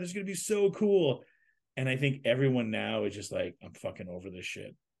 yeah, this is gonna be so cool. And I think everyone now is just like, I'm fucking over this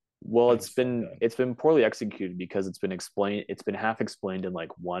shit. Well, it's been poorly executed because it's been half explained in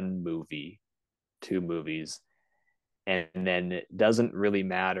like one movie, two movies, and then it doesn't really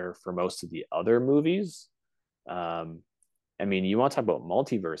matter for most of the other movies. I mean, you want to talk about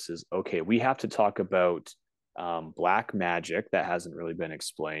multiverses? Okay, we have to talk about black magic that hasn't really been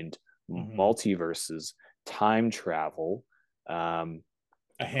explained, multiverses, time travel.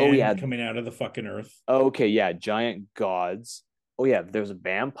 A hand coming out of the fucking earth. Okay, yeah, giant gods. Oh yeah, there's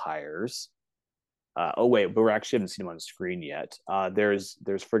vampires. Oh wait, but we actually haven't seen them on screen yet. There's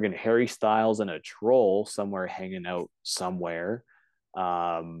friggin' Harry Styles and a troll somewhere hanging out somewhere.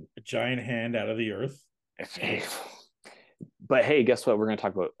 A giant hand out of the earth. But hey, guess what? We're gonna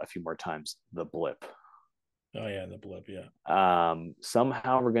talk about a few more times. The blip. Oh yeah, the blip. Yeah.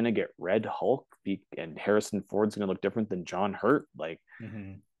 Somehow we're gonna get Red Hulk, and Harrison Ford's gonna look different than John Hurt. Like,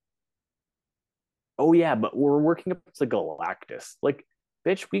 oh yeah, but we're working up to Galactus. Like,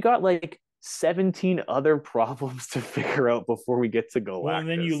 bitch, we got like 17 other problems to figure out before we get to Galactus. Well, and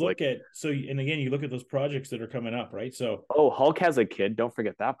then you look at you look at those projects that are coming up, right? So, Hulk has a kid. Don't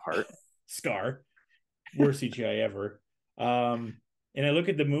forget that part. Scar, worst CGI ever. And I look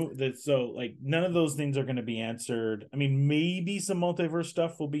at the movie so like none of those things are going to be answered. I mean, maybe some multiverse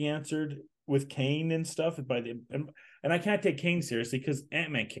stuff will be answered with Kane and stuff and I can't take Kane seriously because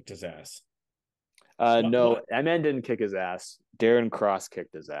Ant-Man kicked his ass. No, Ant-Man didn't kick his ass. Darren Cross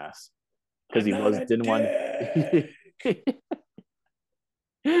kicked his ass because he didn't want.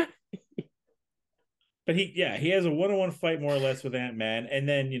 But he has a one-on-one fight more or less with Ant-Man, and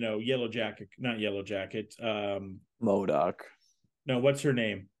then not Yellow Jacket. MODOK. No, what's her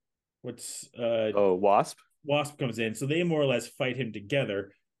name? Wasp. Wasp comes in, so they more or less fight him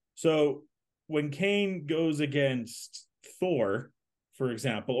together. So when Kane goes against Thor, for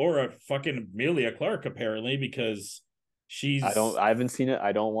example, or a fucking Emilia Clarke, apparently, because I haven't seen it.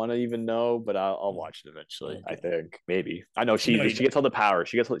 I don't want to even know, but I'll watch it eventually. Okay. I think maybe. I know she gets all the power.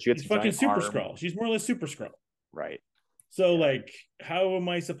 She gets fucking Super Skrull. She's more or less Super Skrull. Right. So like, how am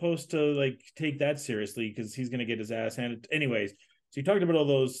I supposed to like take that seriously? Because he's gonna get his ass handed. Anyways, so you talked about all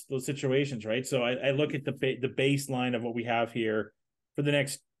those situations, right? So I look at the baseline of what we have here for the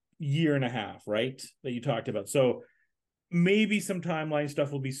next year and a half, right? That you talked about. So maybe some timeline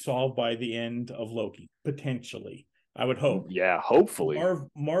stuff will be solved by the end of Loki, potentially. I would hope. Yeah, hopefully.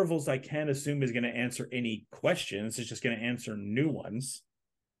 Marvel's, I can't assume, is going to answer any questions. It's just going to answer new ones.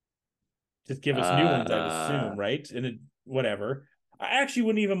 Just give us new ones, I'd assume, right? And whatever. I actually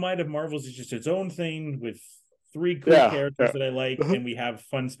wouldn't even mind if Marvel's is just its own thing with 3 cool characters that I like, and we have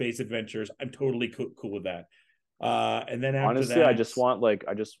fun space adventures. I'm totally cool with that. And then after honestly, that, I just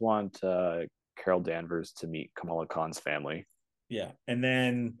want Carol Danvers to meet Kamala Khan's family. Yeah, and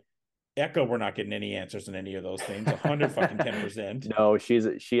then Echo, we're not getting any answers on any of those things. 110%. No,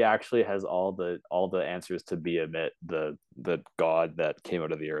 she actually has all the answers to Behemoth, the god that came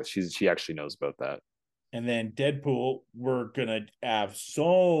out of the earth. She actually knows about that. And then Deadpool, we're gonna have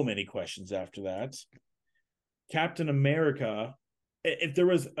so many questions after that. Captain America, if there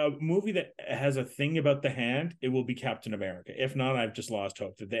was a movie that has a thing about the hand, it will be Captain America. If not, I've just lost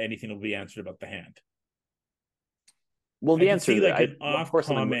hope that anything will be answered about the hand. Well, the answer is like an off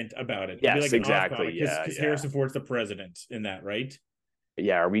comment about it. Yes, like exactly. Because Harrison Ford's the president in that, right?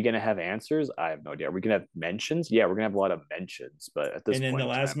 Yeah. Are we going to have answers? I have no idea. Are we going to have mentions? Yeah, we're going to have a lot of mentions. But at this point, and then the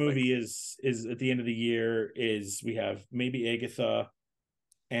last movie is at the end of the year. Is we have maybe Agatha,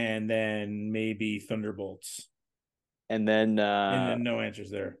 and then maybe Thunderbolts, and then no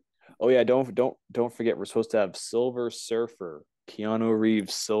answers there. Oh yeah, don't forget we're supposed to have Silver Surfer, Keanu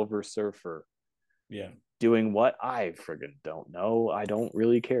Reeves, Silver Surfer. Yeah. Doing what? I friggin' don't know. I don't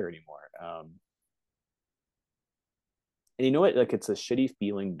really care anymore. And you know what? Like, it's a shitty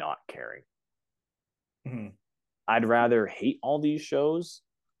feeling not caring. Mm-hmm. I'd rather hate all these shows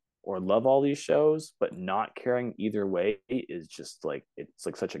or love all these shows, but not caring either way is just like, it's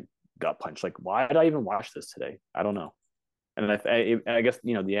like such a gut punch. Like, why did I even watch this today? I don't know. And I guess,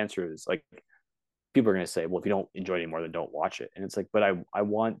 the answer is like, people are going to say, well, if you don't enjoy it anymore, then don't watch it. And it's like, but I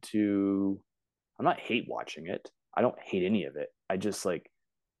want to, I'm not hate watching it. I don't hate any of it. I just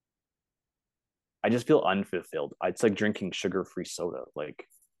feel unfulfilled. It's like drinking sugar-free soda. Like,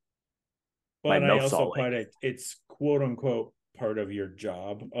 my But I mouth's also all quite like, it's quote unquote part of your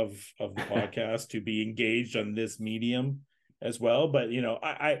job of the podcast to be engaged on this medium as well. But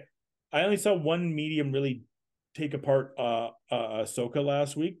I only saw one medium really take apart Ahsoka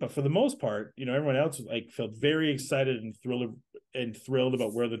last week, but for the most part, everyone else like felt very excited and thrilled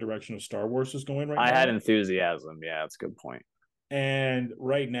about where the direction of Star Wars is going right I now. had enthusiasm. Yeah, that's a good point. And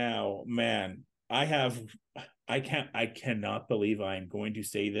right now, man, I cannot believe I'm going to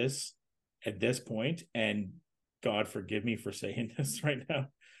say this at this point, and God forgive me for saying this right now.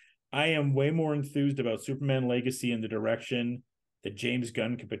 I am way more enthused about Superman Legacy and the direction that James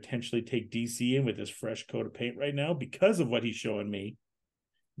Gunn could potentially take DC in with his fresh coat of paint right now because of what he's showing me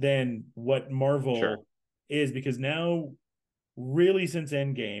than what Marvel is, because now really since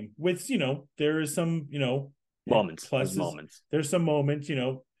Endgame, with there is some Moments. pluses, there's some moments.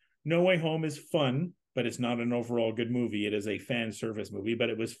 No Way Home is fun, but it's not an overall good movie. It is a fan service movie, but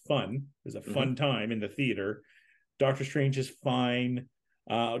it was fun. It was a fun time in the theater. Doctor Strange is fine.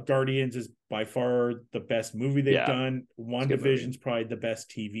 Guardians is by far the best movie they've done. WandaVision's probably the best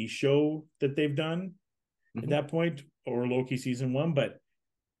TV show that they've done at that point, or Loki season 1. But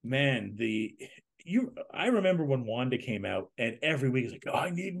man, I remember when Wanda came out, and every week was like, oh, I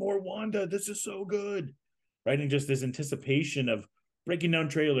need more Wanda. This is so good. Right. And just this anticipation of breaking down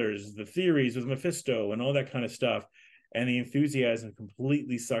trailers, the theories with Mephisto and all that kind of stuff. And the enthusiasm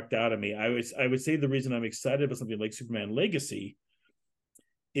completely sucked out of me. I would say the reason I'm excited about something like Superman Legacy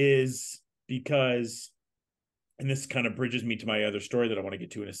is because, and this kind of bridges me to my other story that I want to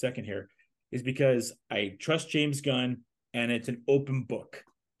get to in a second here, is because I trust James Gunn, and it's an open book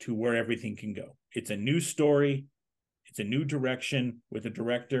to where everything can go. It's a new story. It's a new direction with a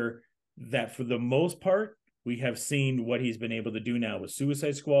director that, for the most part, we have seen what he's been able to do now with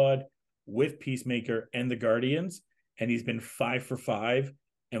Suicide Squad, with Peacemaker, and the Guardians. And he's been 5 for 5.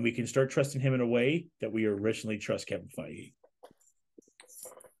 And we can start trusting him in a way that we originally trust Kevin Feige.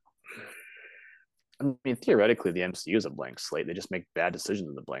 I mean, theoretically, the MCU is a blank slate. They just make bad decisions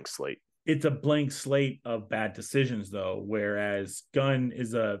in the blank slate. It's a blank slate of bad decisions, though, whereas Gunn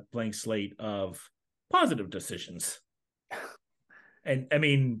is a blank slate of positive decisions. And I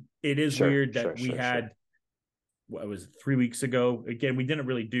mean, it is weird that we had, what was it, 3 weeks ago? Again, we didn't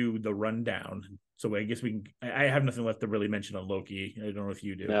really do the rundown. So I guess I have nothing left to really mention on Loki. I don't know if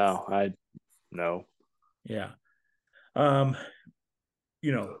you do. No. Yeah.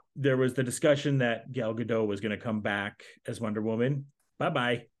 There was the discussion that Gal Gadot was going to come back as Wonder Woman.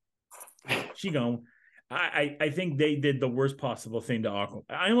 Bye-bye. She gone. I think they did the worst possible thing to Aquaman.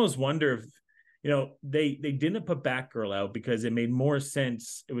 I almost wonder if, they didn't put Batgirl out because it made more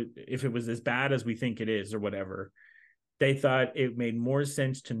sense if it was as bad as we think it is or whatever. They thought it made more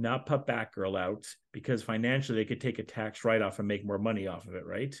sense to not put Batgirl out because financially they could take a tax write-off and make more money off of it,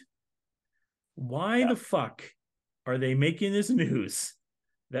 right? Why the fuck are they making this news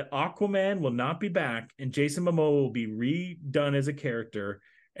that Aquaman will not be back and Jason Momoa will be redone as a character,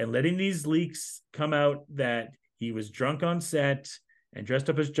 and letting these leaks come out that he was drunk on set and dressed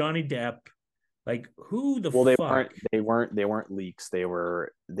up as Johnny Depp? Like, who the fuck? They weren't leaks.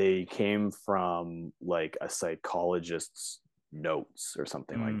 They came from like a psychologist's notes or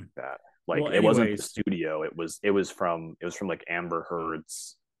something like that. Like, it wasn't the studio. It was from like Amber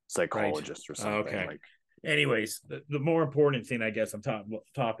Heard's psychologist or something. Okay. Like, anyways, the more important thing, I guess, on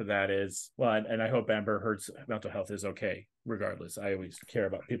top of that is, well, and I hope Amber Heard's mental health is okay, regardless. I always care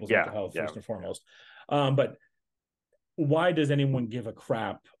about people's mental health first and foremost. But why does anyone give a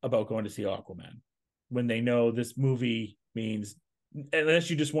crap about going to see Aquaman when they know this movie means, unless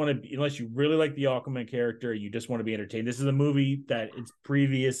you really like the Aquaman character, you just want to be entertained? This is a movie that its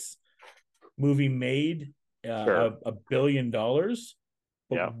previous movie made $1 billion.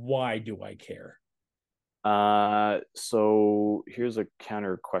 But why do I care? So here's a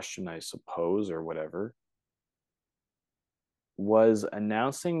counter question, I suppose, or whatever. Was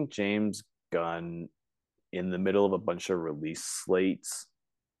announcing James Gunn in the middle of a bunch of release slates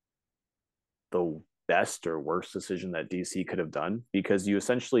the best or worst decision that DC could have done? Because you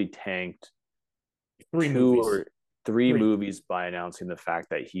essentially tanked three movies by announcing the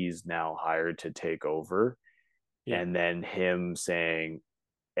fact that he's now hired to take over, and then him saying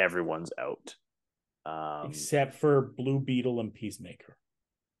everyone's out. Except for Blue Beetle and Peacemaker.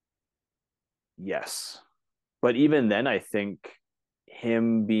 Yes. But even then, I think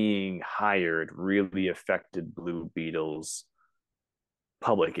him being hired really affected Blue Beetle's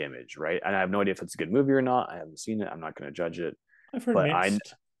public image, right? And I have no idea if it's a good movie or not. I haven't seen it. I'm not going to judge it. I've heard But I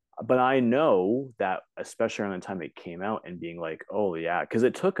mixed. but I know that especially around the time it came out and being like, oh yeah, because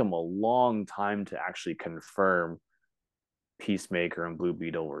it took him a long time to actually confirm Peacemaker and Blue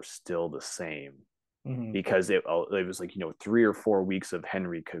Beetle were still the same Mm-hmm. because it was like 3 or 4 weeks of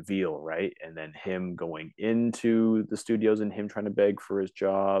Henry Cavill, right, and then him going into the studios and him trying to beg for his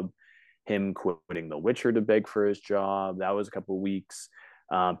job, him quitting The Witcher to beg for his job. That was a couple of weeks.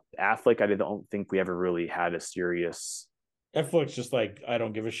 Affleck, I don't think we ever really had a serious. Netflix just like, I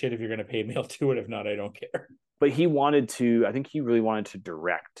don't give a shit if you're going to pay me, I'll do it. If not, I don't care. But he wanted to. I think he really wanted to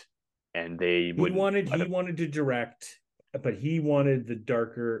direct, and they He wouldn't wanted let he him. wanted to direct, but he wanted the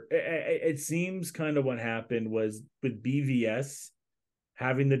darker. It seems kind of what happened was with BVS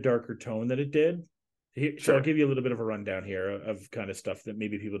having the darker tone that it did. So I'll Sure. give you a little bit of a rundown here of kind of stuff that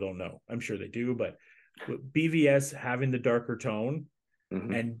maybe people don't know. I'm sure they do, but BVS having the darker tone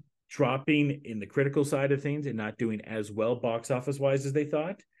Mm-hmm. and dropping in the critical side of things and not doing as well box office wise as they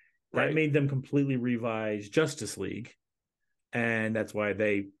thought, that Right. made them completely revise Justice League. And that's why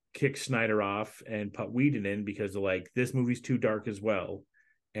they kicked Snyder off and put Whedon in, because they're like, this movie's too dark as well.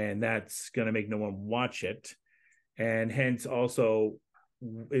 And that's going to make no one watch it. And hence also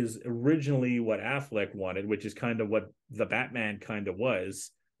is originally what Affleck wanted, which is kind of what the Batman kind of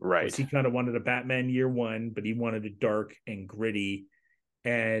was Right. he kind of wanted a Batman year one, but he wanted it dark and gritty.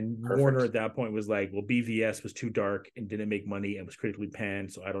 And Warner Perfect. at that point was like, well, BVS was too dark and didn't make money and was critically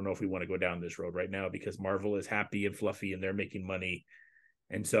panned. So I don't know if we want to go down this road right now, because Marvel is happy and fluffy and they're making money.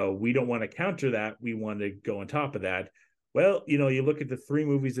 And so we don't want to counter that. We want to go on top of that. Well, you look at the 3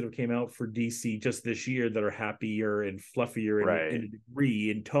 movies that have came out for DC just this year that are happier and fluffier in Right. a degree,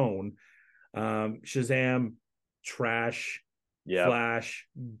 in tone. Shazam, trash. Yep. Flash,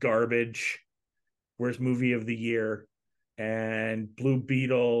 garbage. Worst movie of the year. And Blue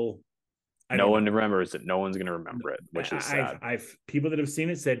Beetle, I No don't one know. remembers it. No one's going to remember it, which is sad. I've people that have seen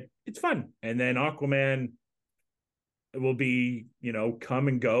it said it's fun, and then Aquaman will be come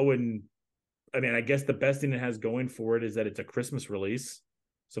and go. And I mean, I guess the best thing it has going for it is that it's a Christmas release,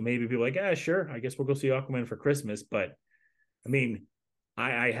 so maybe people are like, yeah, sure, I guess we'll go see Aquaman for Christmas. But I mean,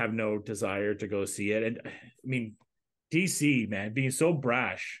 I have no desire to go see it. And I mean, DC, man, being so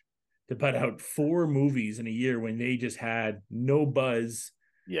brash to put out 4 movies in a year when they just had no buzz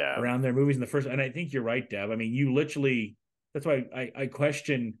Yeah. around their movies in the first. And I think you're right, Dev. I mean, you literally, that's why I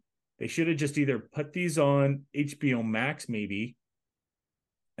question, they should have just either put these on HBO Max, maybe,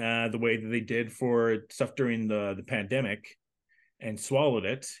 the way that they did for stuff during the pandemic, and swallowed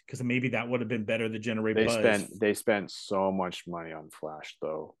it, because maybe that would have been better to generate They buzz. spent so much money on Flash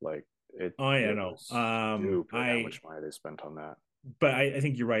though. Like Oh, yeah, it no. was stupid how much money they spent on that. But I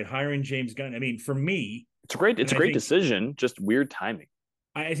think you're right. Hiring James Gunn, I mean, for me, It's and a great decision, just weird timing.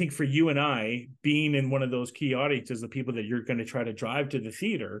 I think for you and I, being in one of those key audiences, the people that you're going to try to drive to the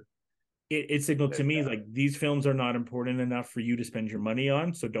theater, it signaled to me Yeah. like, these films are not important enough for you to spend your money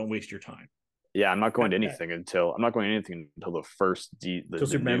on, so don't waste your time. Yeah, I'm not going to anything until the first the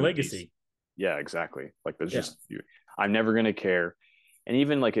Superman new DC. Legacy. Yeah, exactly. Like there's Yeah. just I'm never gonna care. And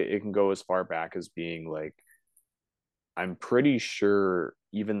even like it can go as far back as being like, I'm pretty sure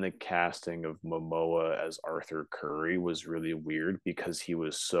even the casting of Momoa as Arthur Curry was really weird because he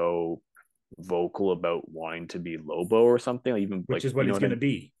was so vocal about wanting to be Lobo or something. Like, even Which like, is what you know it's what I going to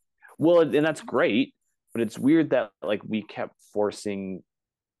mean? be. Well, and that's great, but it's weird that like we kept forcing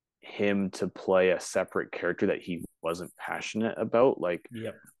him to play a separate character that he wasn't passionate about. Like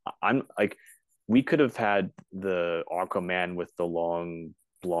Yep. I'm like, we could have had the Aquaman with the long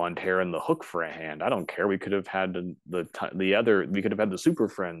blonde hair and the hook for a hand. I don't care. We could have had the other. We could have had the Super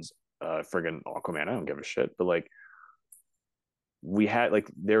Friends, friggin' Aquaman. I don't give a shit. But like, we had like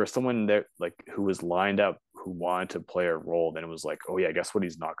there was someone there like who was lined up who wanted to play a role. Then it was like, oh yeah, guess what?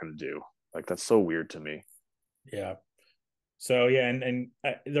 He's not going to do. Like that's so weird to me. Yeah. So yeah, and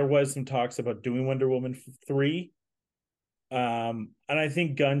there was some talks about doing Wonder Woman 3. And I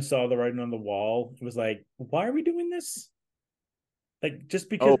think Gunn saw the writing on the wall. It was like, why are we doing this? Like, just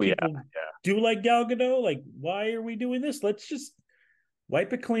because Oh yeah, people do like Gal Gadot, like, why are we doing this? Let's just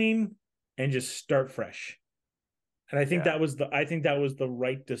wipe it clean and just start fresh. And yeah. I think that was the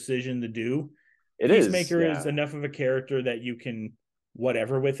right decision to do. It is. Peacemaker is Yeah, enough of a character that you can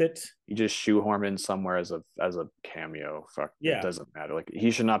whatever with it. you just shoehorn in somewhere as a cameo. Fuck, it Yeah. doesn't matter. Like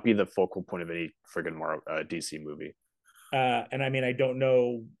he should not be the focal point of any friggin' more DC movie. And I mean, I don't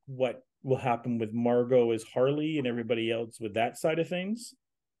know what will happen with Margot as Harley and everybody else with that side of things.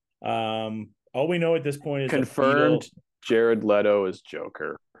 All we know at this point is confirmed. Jared Leto is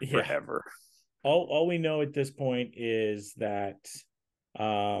Joker Yeah. forever. All we know at this point is that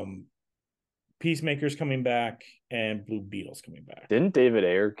Peacemaker's coming back and Blue Beetle's coming back. Didn't David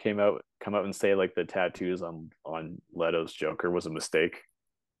Ayer come out and say like the tattoos on Leto's Joker was a mistake?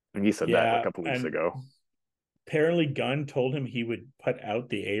 And he said that a couple weeks ago. Apparently Gunn told him he would put out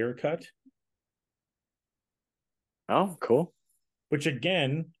the Ayer cut. Oh, cool. Which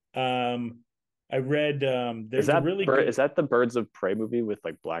again, I read there's is that a really is that the Birds of Prey movie with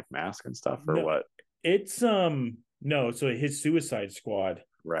like Black Mask and stuff, or what? It's no, so his Suicide Squad.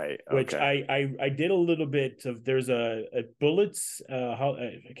 Right. Which I did a little bit of. There's a Bullets.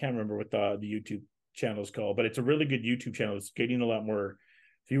 I can't remember what the YouTube channel is called, but it's a really good YouTube channel. It's getting a lot more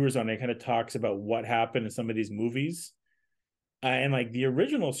viewers on it. It kind of talks about what happened in some of these movies, and like the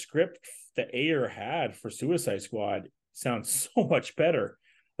original script that Ayer had for Suicide Squad sounds so much better.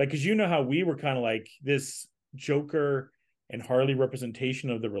 Like, because you know how we were kind of like this Joker and Harley representation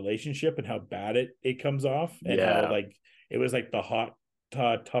of the relationship and how bad it comes off, and how like it was like the hot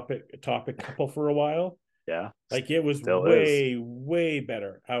topic couple for a while. Yeah, like it was way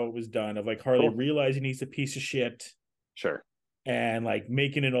better how it was done, of like Harley realizing he's a piece of shit, sure, and like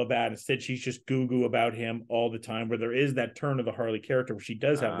making it all bad. Instead, she's just goo about him all the time, where there is that turn of the Harley character where she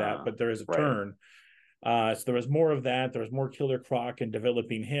does have that, but there is a turn. So there was more of that. There was more Killer Croc and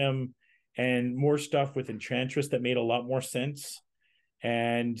developing him, and more stuff with Enchantress that made a lot more sense.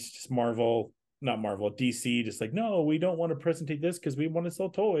 And just not Marvel, DC, just like, no, we don't want to presentate this because we want to sell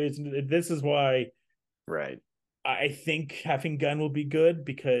toys. And this is why I think having Gunn will be good,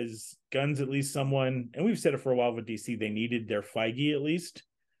 because Gunn's at least someone, and we've said it for a while with DC, they needed their Feige at least.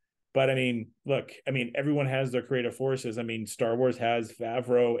 But I mean, look, everyone has their creative forces. Star Wars has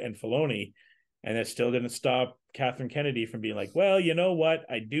Favreau and Filoni, and that still didn't stop Kathleen Kennedy from being like, well, you know what?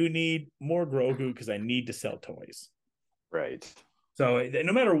 I do need more Grogu because I need to sell toys. Right. So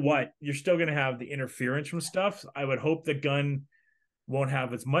no matter what, you're still going to have the interference from stuff. I would hope that Gunn won't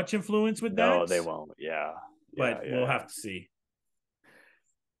have as much influence with that. No, they won't. Yeah. But we'll have to see.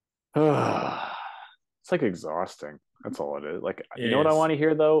 It's like exhausting. That's all it is. Like, you know what I want to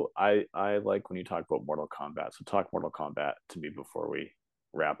hear though? I like when you talk about Mortal Kombat. So talk Mortal Kombat to me before we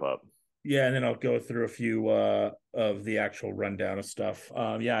wrap up. Yeah, and then I'll go through a few of the actual rundown of stuff.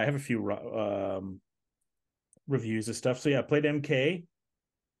 I have a few reviews of stuff. So yeah, played MK.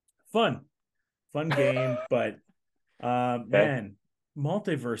 Fun game, but man,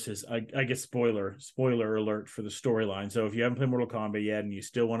 multiverses. I guess spoiler alert for the storyline. So if you haven't played Mortal Kombat yet and you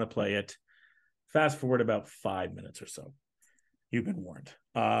still want to play it, fast forward about 5 minutes or so. You've been warned.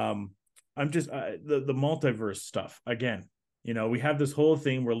 I'm just the multiverse stuff again. We have this whole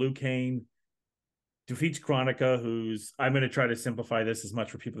thing where Liu Kang defeats Kronika, who's, I'm going to try to simplify this as much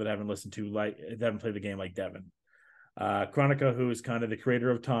for people that haven't listened to, like, that haven't played the game like Devin. Kronika, who is kind of the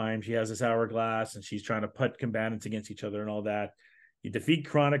creator of time, she has this hourglass and she's trying to put combatants against each other and all that. You defeat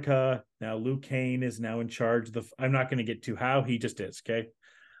Kronika. Now Liu Kang is now in charge of I'm not going to get to how, he just is. Okay.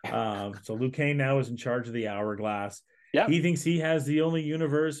 So Liu Kang now is in charge of the hourglass. Yeah, he thinks he has the only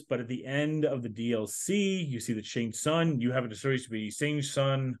universe, but at the end of the DLC, you see that Shang Tsung, you have a choice to be Shang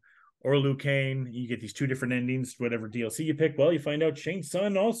Tsung or Liu Kang. You get these two different endings, whatever DLC you pick. Well, you find out Shang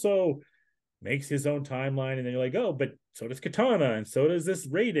Tsung also makes his own timeline, and then you're like, oh, but so does Katana, and so does this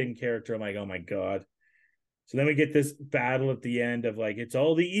Raiden character. I'm like, oh my god. So then we get this battle at the end of like, it's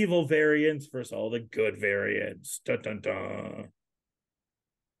all the evil variants versus all the good variants. Dun, dun, dun.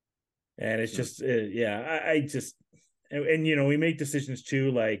 And it's just, I just, and we make decisions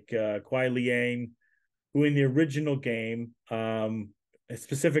too, like Kuai Liang, who in the original game,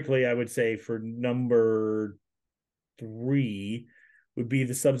 specifically, I would say for number 3, would be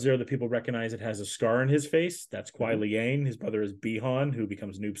the Sub-Zero that people recognize that has a scar on his face. That's Kuai Liang. His brother is Bihan, who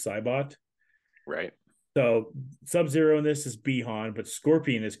becomes Noob Saibot. Right. So Sub-Zero in this is Bihan, but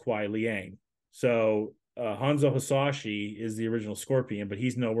Scorpion is Kuai Liang. So Hanzo Hasashi is the original Scorpion, but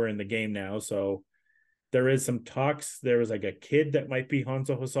he's nowhere in the game now. So there is some talks. There was like a kid that might be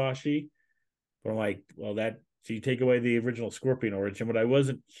Hanzo Hasashi. But I'm like, well, so you take away the original Scorpion origin, what I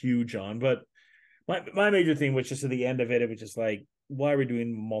wasn't huge on. But my major thing was just at the end of it, it was just like, why are we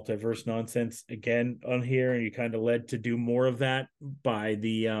doing multiverse nonsense again on here? And you kind of led to do more of that by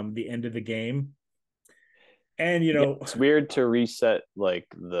the end of the game. And it's weird to reset like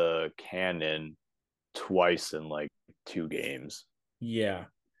the canon twice in like 2 games. Yeah.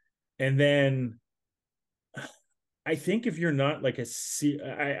 And then I think if you're not like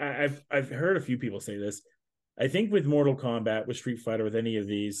I've heard a few people say this. I think with Mortal Kombat, with Street Fighter, with any of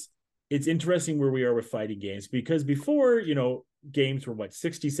these, it's interesting where we are with fighting games, because before, games were what,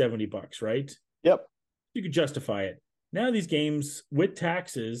 60-70 bucks, right? Yep. You could justify it. Now these games with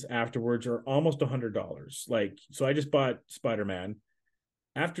taxes afterwards are almost $100. Like, so I just bought Spider-Man.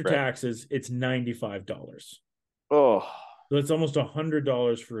 After Right. taxes, it's $95. Oh, So it's almost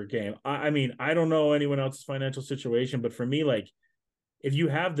 $100 for a game. I mean, I don't know anyone else's financial situation, but for me, like, if you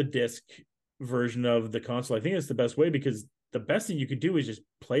have the disc version of the console, I think it's the best way, because the best thing you could do is just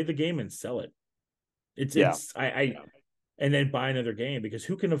play the game and sell it. And then buy another game, because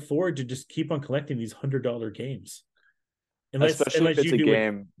who can afford to just keep on collecting these $100 games? especially if Unless it's you a do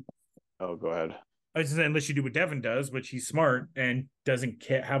game. Oh, go ahead. unless you do what Devin does, which he's smart and doesn't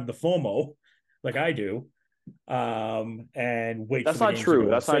have the FOMO like I do, and wait for That's the not games to true. go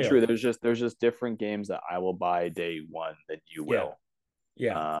on That's not sale. true. There's just different games that I will buy day one than you Yeah, will.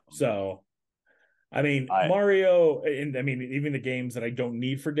 yeah. Um, So I mean, I Mario, and I mean, even the games that I don't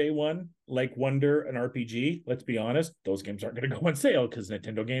need for day one, like Wonder and RPG, let's be honest, those games aren't going to go on sale because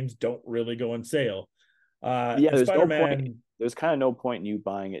Nintendo games don't really go on sale. Yeah, And there's no point. Spider-Man, There's kind of no point in you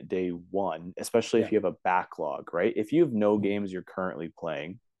buying it day one, especially yeah, if you have a backlog, right? If you have no games you're currently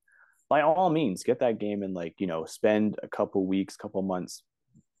playing, by all means, get that game and spend a couple weeks, couple months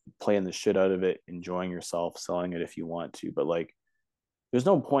playing the shit out of it, enjoying yourself, selling it if you want to. But there's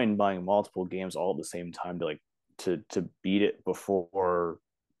no point in buying multiple games all at the same time to beat it before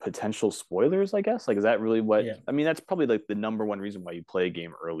potential spoilers, I guess. Is that really what yeah, I mean? That's probably the number one reason why you play a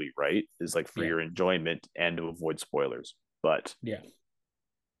game early, right? Is for yeah, your enjoyment and to avoid spoilers. But yeah.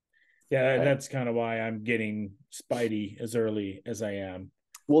 Yeah, I, that's kind of why I'm getting Spidey as early as I am.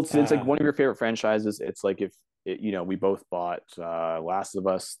 well, it's like Uh one of your favorite franchises. It's like if we both bought Last of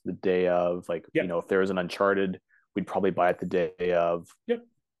Us the day of, yep, if there was an Uncharted, we'd probably buy it the day of. yep.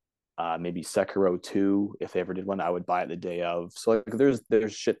 Maybe Sekiro 2, if they ever did one, I would buy it the day of. So there's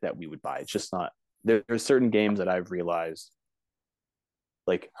shit that we would buy. It's just not there's certain games that I've realized,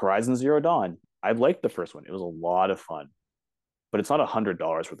 like Horizon Zero Dawn. I liked the first one. It was a lot of fun, but it's not $100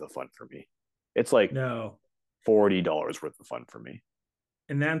 worth of fun for me. It's like No. $40 worth of fun for me.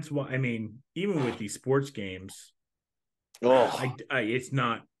 And that's why, I mean, even with these sports games, Oh, it's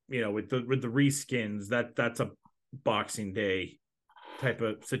not, with the reskins, that's a Boxing Day type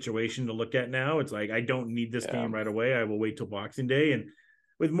of situation to look at now. It's like, I don't need this yeah. game right away. I will wait till Boxing Day. And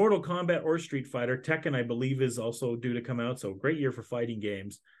with Mortal Kombat or Street Fighter, Tekken, I believe, is also due to come out. So great year for fighting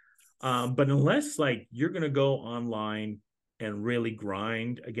games. But unless you're gonna go online and really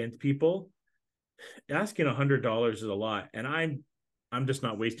grind against people, asking $100 is a lot. And I'm just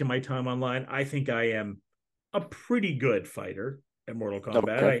not wasting my time online. I think I am a pretty good fighter at Mortal Okay.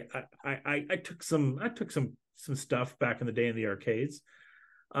 Kombat. I took some stuff back in the day in the arcades.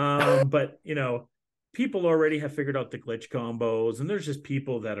 But people already have figured out the glitch combos, and there's just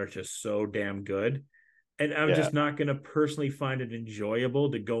people that are just so damn good. And I'm Yeah. just not going to personally find it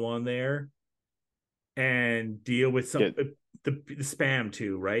enjoyable to go on there and deal with Get the spam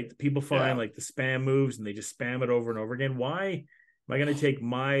too, right? People find yeah. the spam moves and they just spam it over and over again. Why am I going to take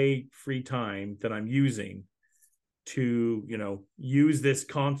my free time that I'm using to use this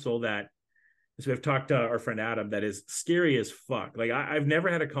console that, as we've talked to our friend Adam, that is scary as fuck. I've never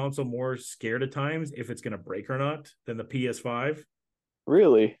had a console more scared at times if it's going to break or not than the PS5.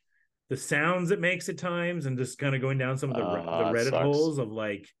 Really? The sounds it makes at times, and just kind of going down some of the It Reddit sucks. holes of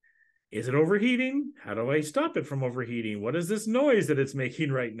is it overheating? How do I stop it from overheating? What is this noise that it's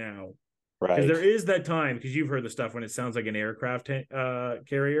making right now? Because Right. there is that time, because you've heard the stuff when it sounds like an aircraft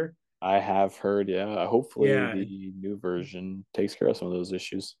carrier. I have heard, yeah. Hopefully Yeah, the new version takes care of some of those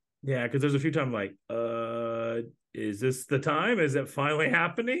issues. yeah. Because there's a few times is this the time? Is it finally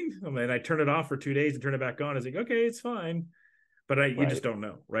happening? I mean, I turn it off for 2 days and turn it back on. It's like, okay, it's fine, but you just Right. don't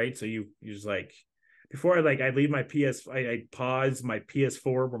know, right? So you just before I leave my I pause my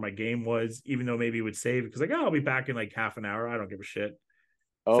PS4 where my game was, even though maybe it would save, because I'll be back in half an hour. I don't give a shit.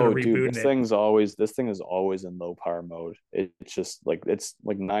 Instead of Oh, dude, rebooting it, this thing is always in low power mode. It's just it's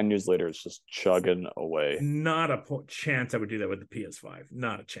like 9 years later, it's just chugging away. not a chance I would do that with the PS5.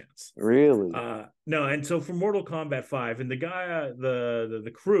 Not a chance. Really? No, and so for Mortal Kombat 5, and the guy,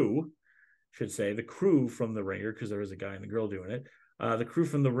 the crew, should say, the crew from the Ringer, because there was a guy and the girl doing it. The crew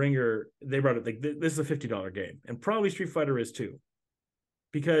from the Ringer, they brought it this is a $50 game, and probably Street Fighter is too,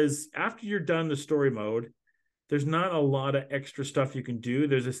 because after you're done the story mode, there's not a lot of extra stuff you can do.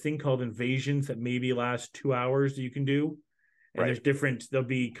 There's this thing called invasions that maybe last 2 hours that you can do. And Right. there'll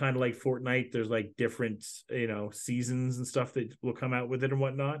be kind of like Fortnite. There's different, seasons and stuff that will come out with it and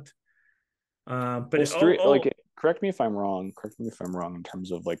whatnot. But Well, correct me if I'm wrong. Correct me if I'm wrong in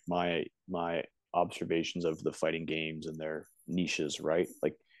terms of my observations of the fighting games and their niches, right?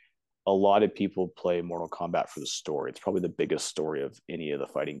 a lot of people play Mortal Kombat for the story. It's probably the biggest story of any of the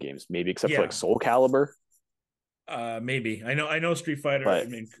fighting games, maybe except for like Soul Calibur. Maybe I know Street Fighter. I But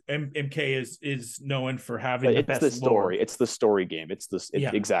mean, MK is known for having but the it's best the lore. story. It's the story game.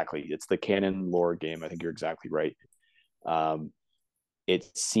 Yeah, Exactly. It's the canon lore game. I think you're exactly right. Um, it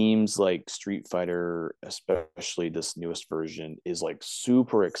seems like Street Fighter, especially this newest version, is like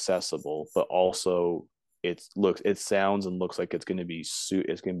super accessible, but also it sounds and looks like it's going to be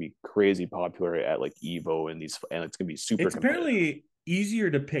it's going to be crazy popular at like Evo and it's going to be super it's competitive. apparently easier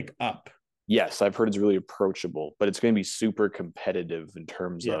to pick up. Yes, I've heard it's really approachable, but it's going to be super competitive in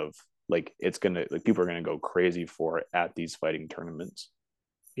terms Yeah, of like it's going to like people are going to go crazy for it at these fighting tournaments.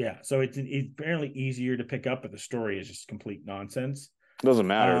 yeah. So it's apparently easier to pick up, but the story is just complete nonsense. It doesn't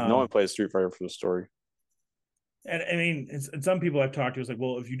matter. No one Um, plays Street Fighter for the story. and I mean, and some people I've talked to is like,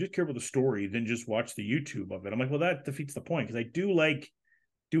 well, if you just care about the story, then just watch the YouTube of it. I'm like, well, that defeats the point because I do like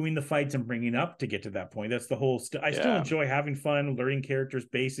doing the fights and bringing up to get to that point. That's the whole. I still Yeah. enjoy having fun, learning characters,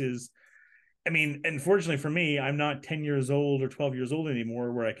 bases. I mean, unfortunately for me, I'm not 10 years old or 12 years old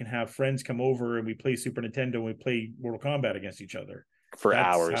anymore where I can have friends come over and we play Super Nintendo and we play Mortal Kombat against each other. For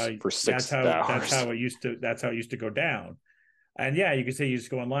That's hours, how for that's 6 how that's hours. how it used to go down. And yeah, you could say you just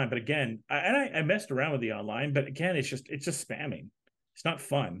go online, but again, I messed around with the online, but again, it's just spamming. It's not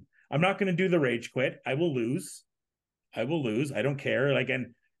fun. I'm not going to do the rage quit. I will lose. I will lose. I don't care. Like,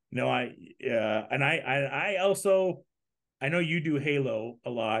 and no, I also I know you do Halo a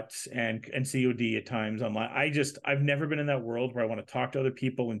lot and COD at times online. I've never been in that world where I want to talk to other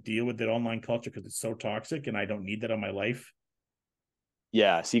people and deal with that online culture because it's so toxic and I don't need that on my life.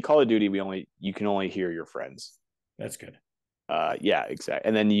 Yeah. See, Call of Duty, you can only hear your friends. That's good. Yeah, exactly.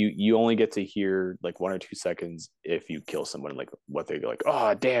 And then you only get to hear like 1 or 2 seconds if you kill someone, like what they go like,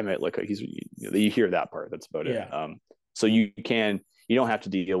 oh damn it, like you hear that part. That's about it. Yeah. So you don't have to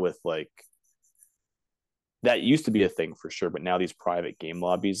deal with like that used to be a thing for sure, but now these private game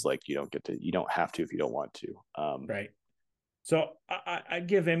lobbies, like you don't have to if you don't want to. Right. So I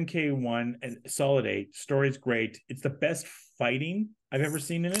give MK1 a solid 8. Story's great. It's the best fighting I've ever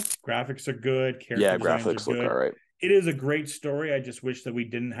seen in it. Graphics are good. Character Yeah, designs are graphics look all good. right. It is a great story. I just wish that we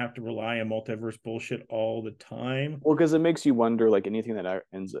didn't have to rely on multiverse bullshit all the time. Well, because it makes you wonder, like anything that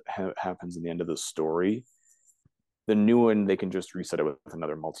happens in the end of the story, the new one they can just reset it with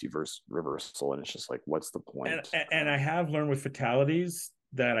another multiverse reversal, and it's just like, what's the And point? and I have learned with fatalities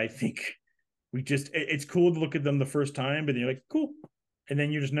that I think it's cool to look at them the first time, but then you're like, cool. And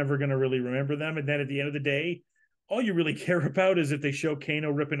then you're just never going to really remember them. And then at the end of the day, all you really care about is if they show Kano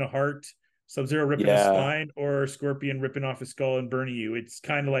ripping a heart, Sub-Zero ripping his Yeah, spine, or Scorpion ripping off his skull and burning you. It's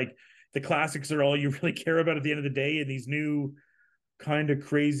kind of like the classics are all you really care about at the end of the day. And these new kind of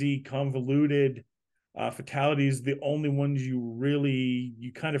crazy, convoluted fatalities, the only ones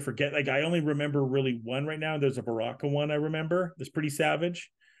you kind of forget. Like I only remember really one right now. There's a Baraka one I remember that's pretty savage.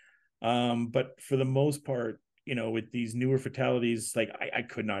 But for the most part, with these newer fatalities, like I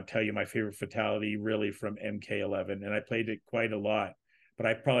could not tell you my favorite fatality really from MK11, and I played it quite a lot, but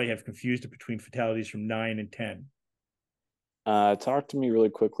I probably have confused it between fatalities from 9 and 10. talk to me really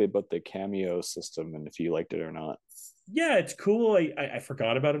quickly about the cameo system and if you liked it or not. Yeah, it's cool. I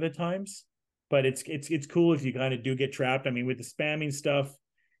forgot about it at times, but it's cool if you kind of do get trapped. I mean, with the spamming stuff,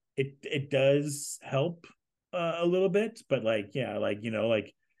 it does help a little bit, but like yeah, like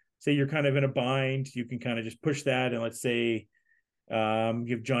like say you're kind of in a bind, you can kind of just push that, and let's say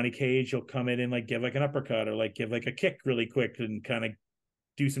give Johnny Cage, he'll come in and like give like an uppercut or like give like a kick really quick and kind of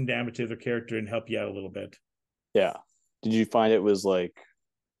do some damage to their character and help you out a little bit. Yeah. Did you find it was like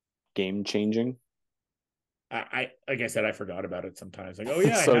game changing? I like I said, I forgot about it sometimes. Like, oh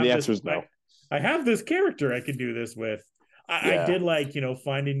yeah, So the answer is no. I have this character I could do this with. I Yeah. did like,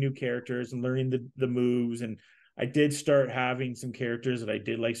 finding new characters and learning the moves. And I did start having some characters that I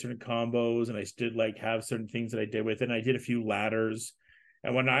did like certain combos and I did like have certain things that I did with it. And I did a few ladders.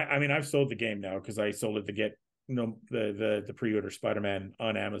 And when I mean, I've sold the game now because I sold it to get, the pre-order Spider-Man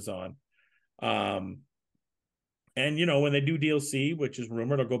on Amazon. Um, and when they do DLC, which is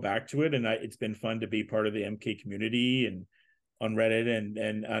rumored, I'll go back to it. And it's been fun to be part of the MK community and on Reddit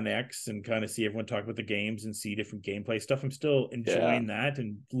and on X and kind of see everyone talk about the games and see different gameplay stuff. I'm still enjoying that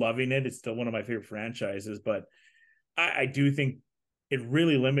and loving it. It's still one of my favorite franchises, but I do think it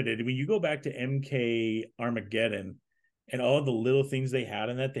really limited. I mean, you go back to MK Armageddon and all the little things they had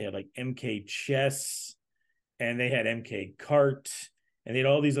in that. They had like MK Chess and they had MK Kart and they had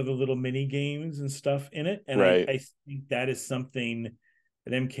all these other little mini games and stuff in it. And Right. I think that is something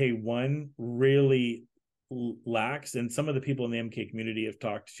that MK1 really lacks. And some of the people in the MK community have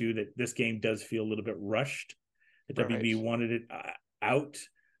talked to that this game does feel a little bit rushed. The WB wanted it out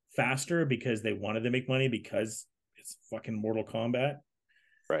faster because they wanted to make money because it's fucking Mortal Kombat.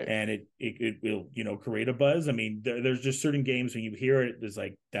 Right. And it will, create a buzz. I mean, there's just certain games when you hear it, it's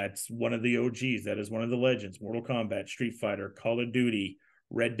like, that's one of the OGs. That is one of the legends. Mortal Kombat, Street Fighter, Call of Duty,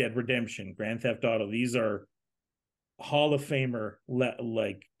 Red Dead Redemption, Grand Theft Auto. These are Hall of Famer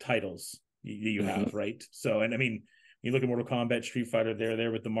like titles you have, right? So, and I mean, you look at Mortal Kombat, Street Fighter, they're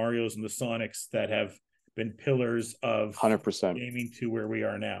there with the Marios and the Sonics that have been pillars of 100% gaming to where we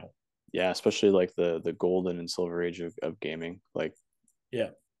are now. Yeah, especially like the golden and silver age of gaming. Like, yeah,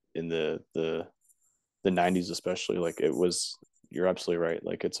 in the 90s especially, like it was, you're absolutely right,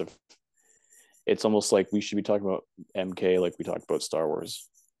 like it's almost like we should be talking about MK like we talked about Star Wars.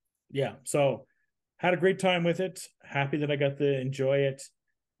 Yeah, so had a great time with it, happy that I got to enjoy it.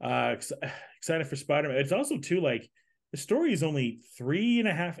 Excited for Spider-Man. It's also too, like, the story is only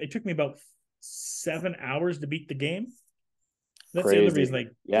 3.5, it took me about 7 hours to beat the game. That's crazy. The other reason,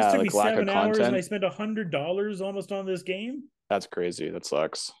 like, yeah, this took like me 7 hours content. and I spent $100 almost on this game. That's crazy. That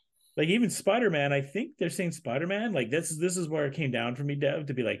sucks. Like, even Spider-Man, I think they're saying Spider-Man, like, this is where it came down for me, Dev,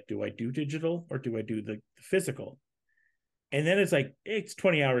 to be like, do I do digital or do I do the physical? And then it's like, it's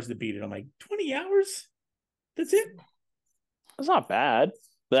 20 hours to beat it. I'm like, 20 hours? That's it? It's not bad.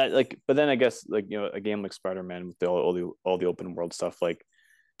 But then I guess, like, a game like Spider-Man with all the open world stuff, like,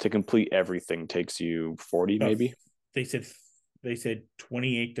 to complete everything takes you 40 maybe. They said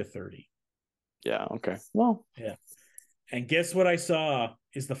 28 to 30. Yeah, okay. Well, yeah. And guess what I saw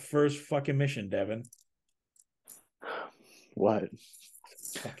is the first fucking mission, Devin. What?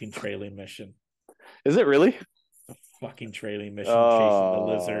 Fucking trailing mission. Is it really? A fucking trailing mission chasing the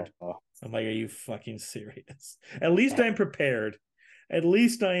lizard. I'm like, are you fucking serious? At least I'm prepared. At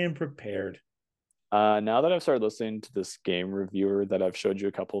least I am prepared. Now that I've started listening to this game reviewer that I've showed you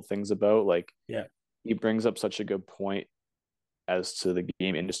a couple of things about, like, yeah, he brings up such a good point as to the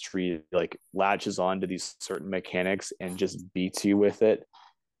game industry, like, latches on to these certain mechanics and just beats you with it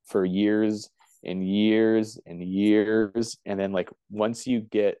for years and years and years. And then, like, once you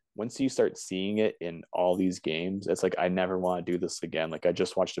start seeing it in all these games, it's like, I never want to do this again. Like, I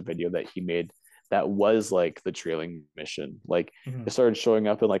just watched a video that he made that was like the trailing mission. Like, it started showing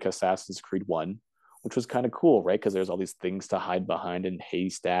up in like Assassin's Creed 1, which was kind of cool, right? Because there's all these things to hide behind in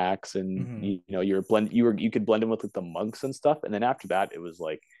haystacks, and you could blend in with like the monks and stuff. And then after that, it was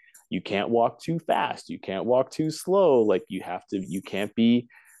like, you can't walk too fast, you can't walk too slow, like, you can't be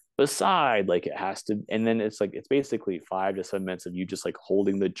beside, like, it has to. And then it's like, it's basically 5 to 7 minutes of you just like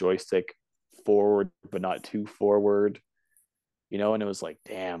holding the joystick forward but not too forward, and it was like,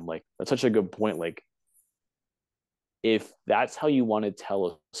 damn, like, that's such a good point. Like, if that's how you want to tell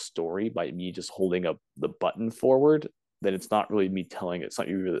a story, by me just holding up the button forward, then it's not really me telling it. It's not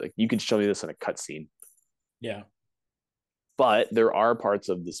you really, like, you can show me this in a cutscene. Yeah. But there are parts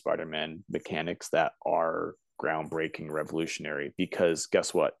of the Spider-Man mechanics that are groundbreaking, revolutionary, because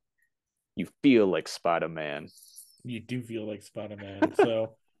guess what? You feel like Spider-Man. You do feel like Spider-Man.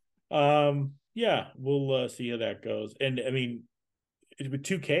 So, yeah, we'll see how that goes. And I mean, with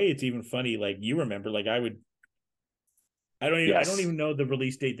 2K, it's even funny. Like, you remember, like, I don't even know the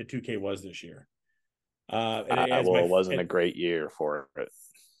release date that 2K was this year. It wasn't a great year for it.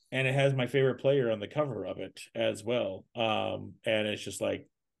 And it has my favorite player on the cover of it as well. And it's just like,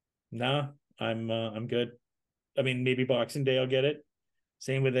 nah, I'm good. I mean, maybe Boxing Day I'll get it.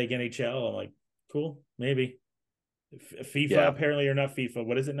 Same with like NHL. I'm like, cool, maybe. FIFA apparently, or not FIFA.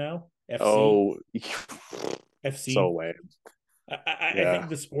 What is it now? FC. Oh, FC. So lame. I think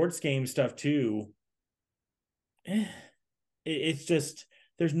the sports game stuff too. It's just,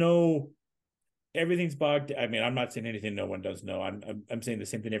 there's no, everything's bogged. I mean, I'm not saying anything no one does know. I'm saying the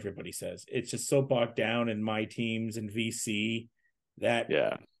same thing everybody says. It's just so bogged down in my teams and VC that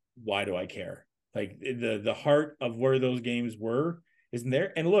why do I care? Like, the heart of where those games were isn't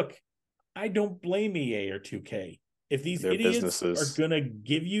there. And look, I don't blame EA or 2K. If these idiots are gonna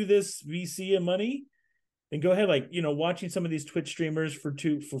give you this VC and money, then go ahead. Like, watching some of these Twitch streamers for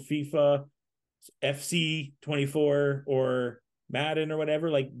FIFA, FC 24 or Madden or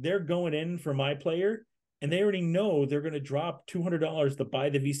whatever, like, they're going in for my player and they already know they're going to drop $200 to buy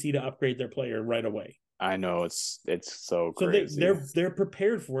the VC to upgrade their player right away. I know, it's so crazy. So they're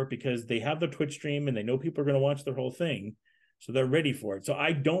prepared for it because they have the Twitch stream and they know people are going to watch their whole thing. So they're ready for it. So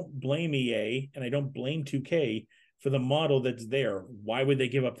I don't blame EA and I don't blame 2K for the model that's there. Why would they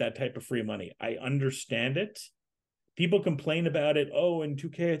give up that type of free money? I understand it. People complain about it. Oh, in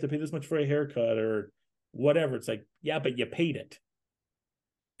 2K, I have to pay this much for a haircut or whatever. It's like, yeah, but you paid it.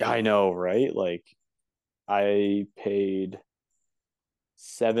 I know, right? Like, I paid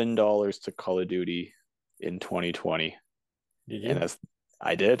 $7 to Call of Duty in 2020. Did you? And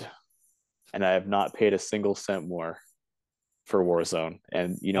I did, and I have not paid a single cent more for Warzone.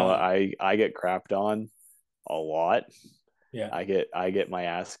 And I get crapped on a lot. Yeah. I get my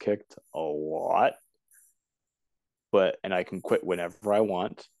ass kicked a lot, and I can quit whenever I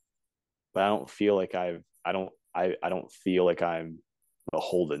want. But I don't feel like I don't feel like I'm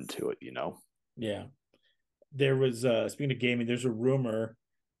beholden to it. Yeah. There was speaking of gaming, there's a rumor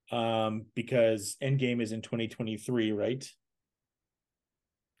because Endgame is in 2023, right?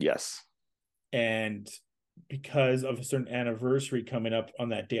 Yes. And because of a certain anniversary coming up on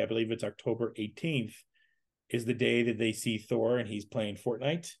that day, I believe it's October 18th, is the day that they see Thor and he's playing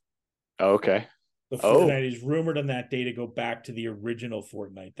Fortnite. Okay. The Fortnite is rumored on that day to go back to the original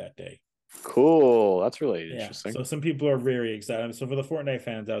Fortnite that day. Cool. That's really Yeah. interesting. So some people are very excited. So for the Fortnite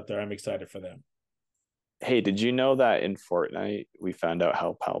fans out there, I'm excited for them. Hey, did you know that in Fortnite we found out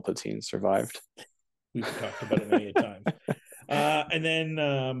how Palpatine survived? We've talked about it many a times. And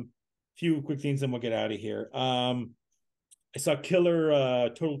then few quick things, then we'll get out of here. I saw Killer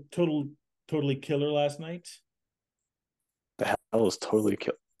Totally Killer last night. The hell is totally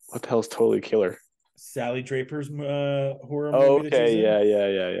kill? What the hell is Totally Killer? Sally Draper's horror Oh, movie that she's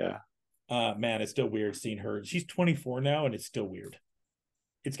okay. in. Yeah. Man, it's still weird seeing her. She's 24 now, and it's still weird.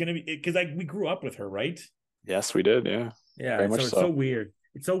 It's gonna be because we grew up with her, right? Yes, we did. Yeah. Yeah. Very So much it's so. so weird.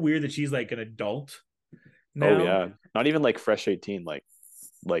 It's so weird that she's like an adult Oh now. yeah. Not even like fresh 18, like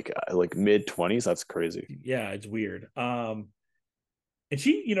mid 20s. That's crazy. Yeah, it's weird. And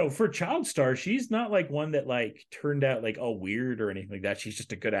she, for a child star, she's not like one that like turned out like all weird or anything like that. She's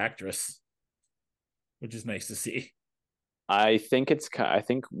just a good actress, which is nice to see. I think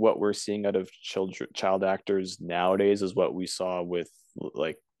what we're seeing out of child actors nowadays is what we saw with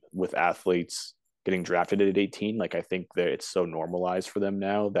athletes getting drafted at 18. Like I think that it's so normalized for them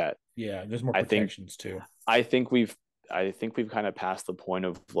now that Yeah, there's more I think protections too. I think we've kind of passed the point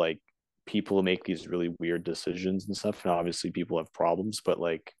of like people make these really weird decisions and stuff, and obviously people have problems, but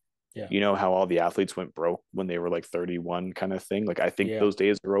like Yeah. how all the athletes went broke when they were like 31 kind of thing. Like I think Yeah. those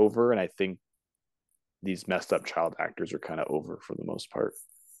days are over, and I think these messed up child actors are kind of over for the most part.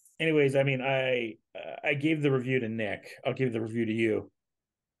 Anyways, I mean, I gave the review to Nick. I'll give the review to you.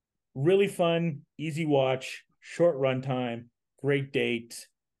 Really fun, easy watch, short runtime, great date,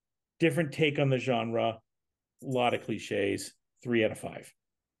 different take on the genre, a lot of cliches. 3 out of 5.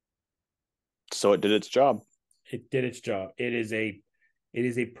 So it did its job. It did its job. It is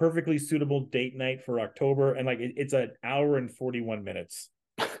a perfectly suitable date night for October, and like it's an hour and 41 minutes.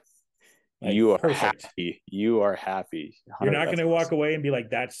 Like, you are perfect. happy. You are happy. You're not going to walk away and be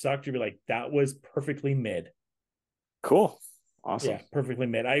like, that sucked. You'll be like, that was perfectly mid. Cool. Awesome. Yeah, perfectly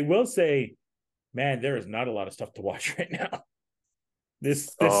mid. I will say, man, there is not a lot of stuff to watch right now.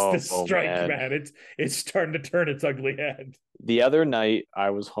 This strike, man, it's starting to turn its ugly head. The other night I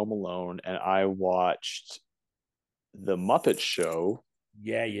was home alone and I watched The Muppet Show.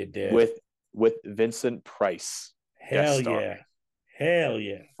 Yeah, you did. With Vincent Price. Hell yeah. Hell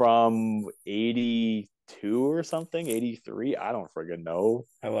yeah. From 82 or something, 83. I don't friggin' know.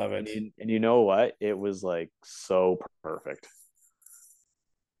 I love it. And you know what? It was like so perfect.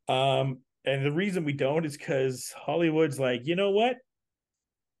 And the reason we don't is because Hollywood's like, you know what?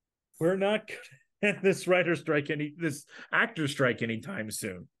 We're not going to end this this actor strike anytime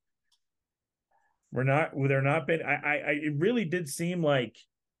soon. They're not been. It really did seem like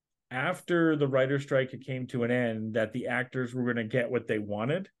after the writer's strike it came to an end that the actors were going to get what they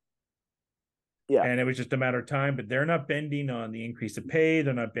wanted. Yeah. And it was just a matter of time, but they're not bending on the increase of pay.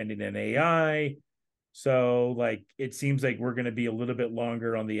 They're not bending in AI. So like, it seems like we're going to be a little bit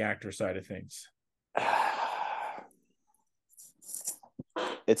longer on the actor side of things.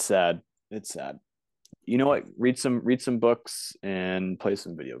 It's sad. It's sad. You know what? Read some books and play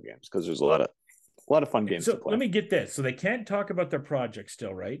some video games because there's a lot of fun games to play. Let me get this. So they can't talk about their project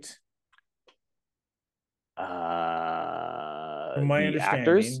still, right? From my understanding,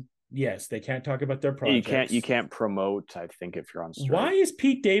 actors? Yes, they can't talk about their projects. You can't promote, I think, if you're on strike. Why is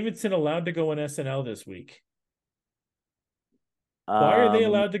Pete Davidson allowed to go on SNL this week? Why are they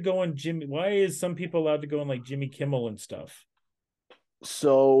allowed to go on Jimmy? Why is some people allowed to go on like Jimmy Kimmel and stuff?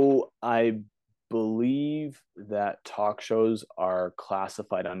 So I believe that talk shows are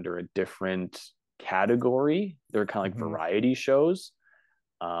classified under a different category. They're kind of like variety shows.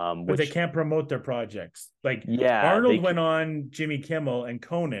 But they can't promote their projects. Like, yeah, Arnold went on Jimmy Kimmel and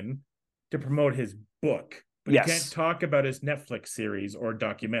Conan to promote his book, but he can't talk about his Netflix series or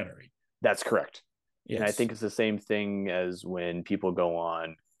documentary. That's correct. Yes. And I think it's the same thing as when people go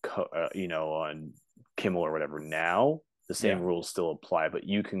on, on Kimmel or whatever now. The same rules still apply, but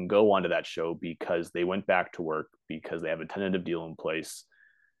you can go onto that show because they went back to work, because they have a tentative deal in place,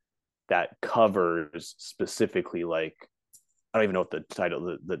 that covers specifically like I don't even know what the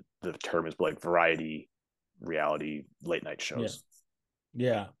title the term is, but like variety reality late night shows.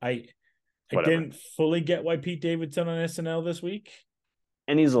 Yeah. I Whatever. didn't fully get why Pete Davidson on SNL this week.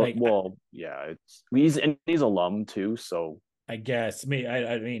 And he's Like, he's alum too, so I guess. I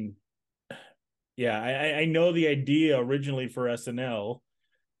mean, yeah, I know the idea originally for SNL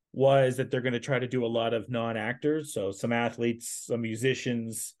was that they're going to try to do a lot of non-actors, so some athletes, some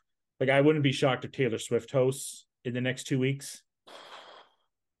musicians. Like, I wouldn't be shocked if Taylor Swift hosts in the next 2 weeks.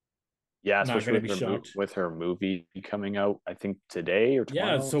 yeah, Not especially going to be shocked. with her movie coming out, I think today or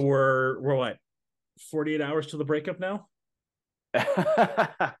Yeah, tomorrow. so we're what, 48 hours till the breakup now? She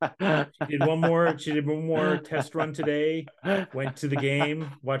did one more test run today, went to the game,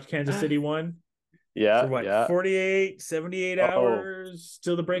 watched Kansas City won. Yeah, For what, yeah. 48, 78 hours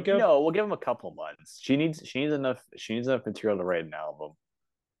till the breakup? No, we'll give him a couple months. She needs enough material to write an album.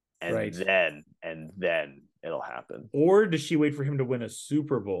 And Right. then it'll happen. Or does she wait for him to win a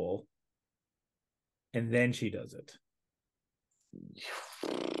Super Bowl and then she does it?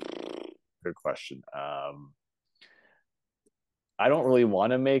 Good question. I don't really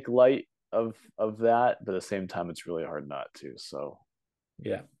want to make light of that, but at the same time, it's really hard not to. So,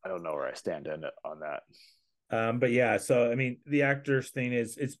 yeah, I don't know where I stand on that. But yeah, so I mean, the actors thing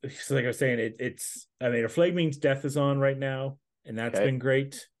is it's like I was saying, it's I mean, A Flag Means Death is on right now, and that's been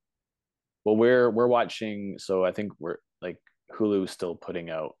great. Well, we're watching, so I think we're like Hulu's still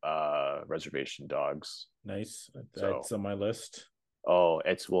putting out Reservation Dogs. Nice. That's on my list. Oh,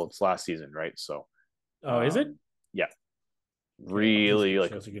 it's last season, right? So is it? Yeah. Okay,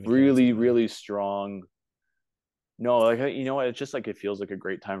 really strong. No, like you know what? It's just like it feels like a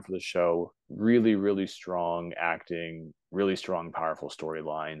great time for the show. Really, really strong acting, really strong, powerful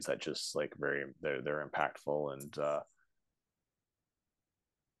storylines that just like they're impactful, and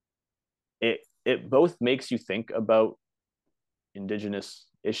it both makes you think about indigenous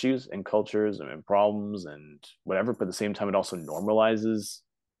issues and cultures and problems and whatever, but at the same time, it also normalizes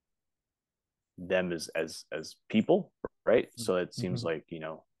them as people, right? So it seems like, you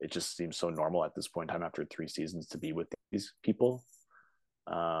know, it just seems so normal at this point in time after 3 seasons to be with these people,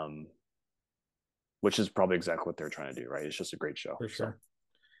 which is probably exactly what they're trying to do, right? It's just a great show for sure.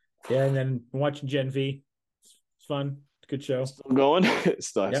 So. Yeah, and then watching Gen V, it's fun. It's a good show. Still going.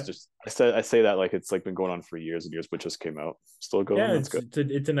 I say that like it's like been going on for years and years, but just came out. Still going. Yeah, That's good.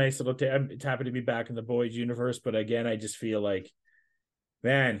 It's a nice little. It's happy to be back in the boys universe, but again, I just feel like,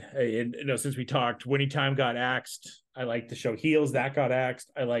 man, since we talked, Winnie Time got axed. I like the show Heels, that got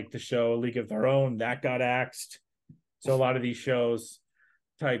axed. I like the show League of Their Own, that got axed. So a lot of these shows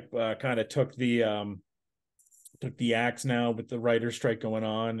type kind of took the axe now with the writer's strike going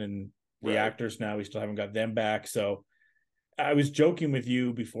on, and the actors now we still haven't got them back. So I was joking with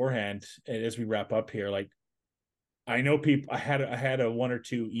you beforehand, and as we wrap up here, like I know people. I had a 1 or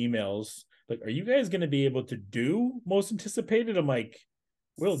 2 emails like, "Are you guys going to be able to do most anticipated?" I'm like,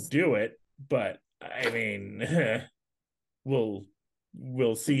 "We'll do it, but I mean, we'll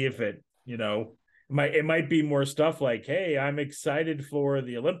see if it, you know, it might be more stuff like, hey, I'm excited for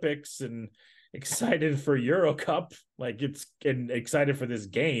the Olympics and excited for Euro Cup, like and excited for this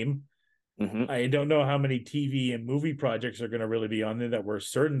game." Mm-hmm. I don't know how many TV and movie projects are going to really be on there that we're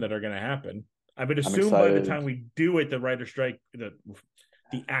certain that are going to happen. I would assume by the time we do it, the writer strike,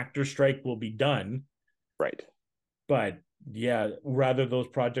 the actor strike will be done. Right. But yeah, rather those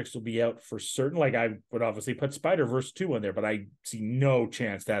projects will be out for certain. Like I would obviously put Spider-Verse 2 on there, but I see no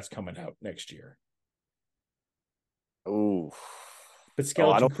chance that's coming out next year. Oh, but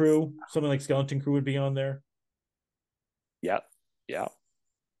Skeleton Crew, something like Skeleton Crew would be on there. Yeah.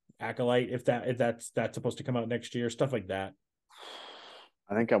 Acolyte, if that's supposed to come out next year, stuff like that.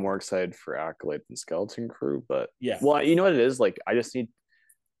 I think I'm more excited for Acolyte than Skeleton Crew, but yeah. Well, you know what it is? Like I just need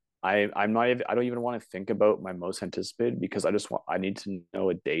I don't even want to think about my most anticipated because I need to know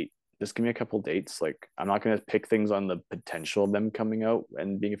a date. Just give me a couple dates. Like I'm not going to pick things on the potential of them coming out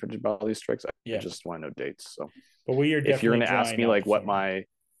and being affected by all these strikes. I just want to know dates. So, but if you're going to ask me like what my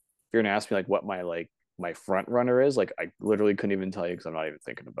my front runner is, like I literally couldn't even tell you because I'm not even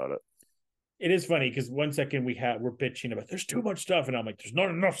thinking about it. It is funny because one second we're bitching about there's too much stuff, and I'm like, there's not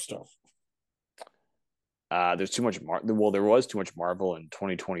enough stuff. There's too much there was too much Marvel in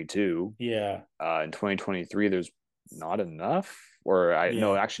 2022. Yeah. In 2023, there's not enough.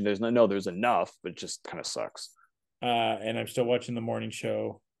 There's enough, but it just kind of sucks. And I'm still watching the morning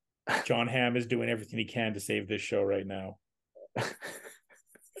show. John Hamm is doing everything he can to save this show right now.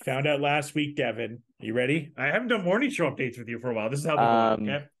 Found out last week, Devin. Are you ready? I haven't done morning show updates with you for a while. This is how they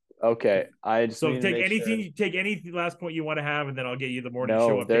go. Okay. Okay, I just So need to make sure. take any last point you want to have, and then I'll get you the morning show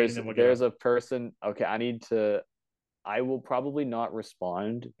No, update, and then we'll get there's up. a person. Okay, I will probably not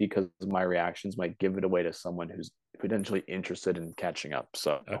respond because my reactions might give it away to someone who's potentially interested in catching up.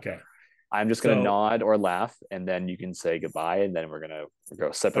 So Okay. I'm just gonna So nod or laugh, and then you can say goodbye, and then we're gonna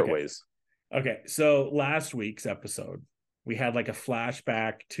go separate okay. ways. Okay. So last week's episode, we had like a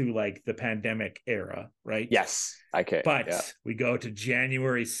flashback to like the pandemic era, right? Yes. Okay. Yeah. But we go to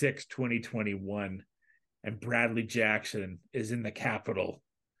January 6th, 2021, and Bradley Jackson is in the Capitol,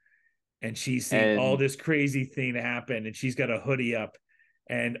 and she's seeing all And this crazy thing happen, and she's got a hoodie up,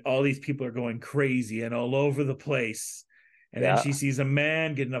 and all these people are going crazy and all over the place. And then yeah, she sees a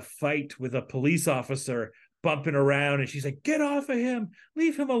man get in a fight with a police officer, bumping around, and she's like, "Get off of him,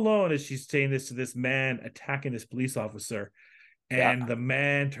 leave him alone," as she's saying this to this man attacking this police officer. yeah. And the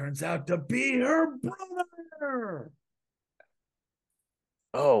man turns out to be her brother.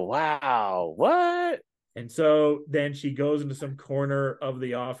 Oh wow. What? And so then she goes into some corner of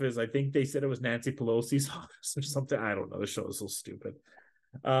the office. I think they said it was Nancy Pelosi's office or something. I don't know. The show is so stupid.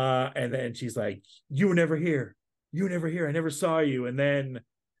 And then she's like, "You were never here. You were never here. I never saw you." And then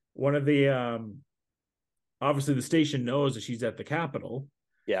one of the obviously the station knows that she's at the Capitol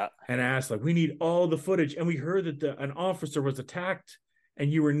Yeah. and asks, like, "We need all the footage." And we heard that an officer was attacked,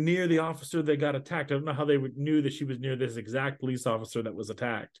 and you were near the officer that got attacked. I don't know how they knew that she was near this exact police officer that was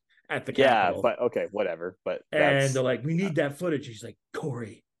attacked at the Yeah, Capitol. but okay, whatever. But And they're that's like, "We need that footage." She's like,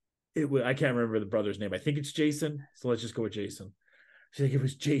 "Corey, it was," I can't remember the brother's name. I think it's Jason. So let's just go with Jason. She's like, "It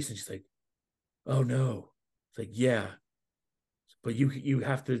was Jason." She's like, "Oh no." It's like, "Yeah, but you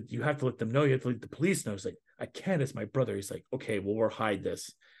have to let them know. You have to let the police know." It's like, "I can't. It's my brother." He's like, "Okay, well, we'll hide this."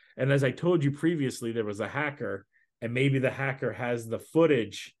 And as I told you previously, there was a hacker, and maybe the hacker has the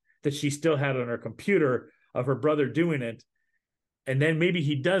footage that she still had on her computer of her brother doing it. And then maybe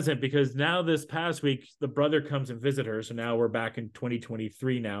he doesn't, because now this past week the brother comes and visit her. So now we're back in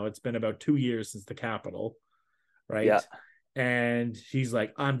 2023. Now it's been about 2 years since the Capitol, yeah. right? And she's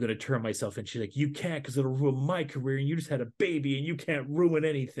like, "I'm going to turn myself in." She's like, "You can't, because it'll ruin my career. And you just had a baby and you can't ruin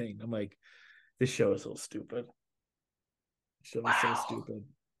anything." I'm like, this show is so stupid. This show is so Wow. stupid.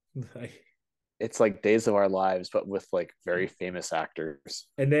 It's like Days of Our Lives, but with like very famous actors.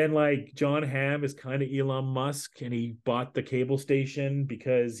 And then like John Hamm is kind of Elon Musk, and he bought the cable station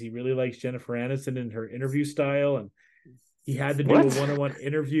because he really likes Jennifer Aniston and her interview style. And he had to do a What? one-on-one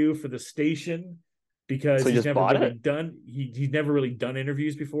interview for the station because So he just bought it? he's never really done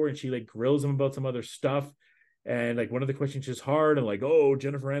interviews before, and she like grills him about some other stuff. And like one of the questions is hard, and like, "Oh,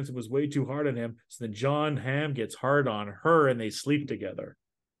 Jennifer Aniston was way too hard on him." So then John Hamm gets hard on her, and they sleep together.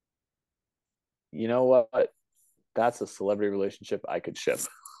 You know what? That's a celebrity relationship I could ship.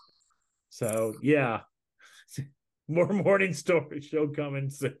 So yeah, more morning story show coming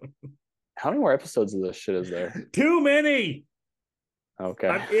soon. How many more episodes of this shit is there? Too many. Okay.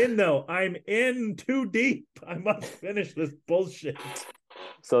 I'm in though. I'm in too deep. I must finish this bullshit.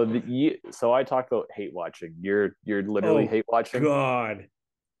 So I talked about hate watching. You're literally Oh hate watching. God.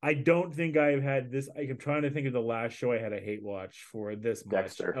 I don't think I've had this. I'm trying to think of the last show I had a hate watch for this much. I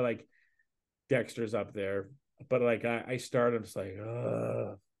Dexter. like Dexter's up there, but like I started, I'm just like,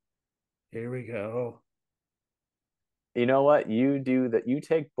 here we go. You know what? You do that. You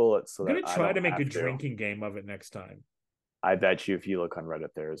take bullets so I'm that gonna I try don't to make a have to. drinking game of it next time. I bet you if you look on Reddit,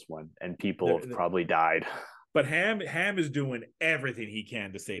 there is one, and people have probably died. But Ham is doing everything he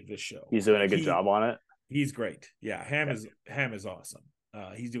can to save this show. He's doing Like, a good job on it. He's great. Yeah, Ham is awesome.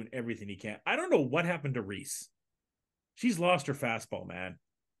 He's doing everything he can. I don't know what happened to Reese. She's lost her fastball, man.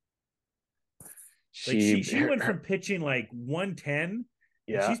 Like she went from pitching like 110,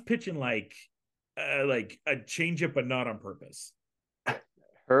 and she's pitching like a changeup, but not on purpose.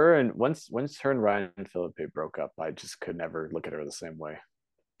 Her and once her and Ryan Phillippe broke up, I just could never look at her the same way.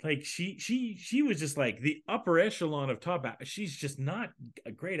 Like she was just like the upper echelon of top. She's just not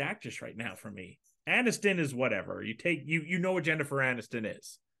a great actress right now for me. Aniston is whatever. You know what Jennifer Aniston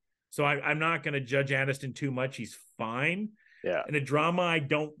is. So I'm not going to judge Aniston too much. He's fine. Yeah. In a drama, I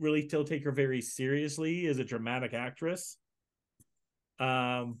don't really still take her very seriously as a dramatic actress.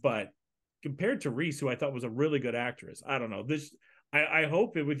 But compared to Reese, who I thought was a really good actress, I don't know. I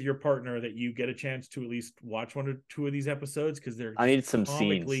hope with your partner that you get a chance to at least watch one or two of these episodes, because they're I need some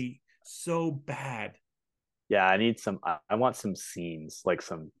comically scenes. so bad. Yeah, I want some scenes, like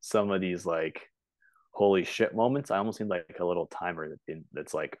some of these like holy shit moments. I almost need like a little timer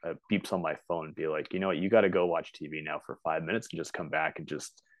that's like beeps on my phone and be like, you know what, you got to go watch TV now for 5 minutes and just come back and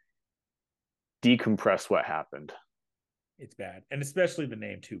just decompress what happened. It's bad, and especially the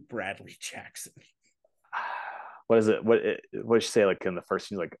name too, Bradley Jackson. What is it? What did she say? Like in the first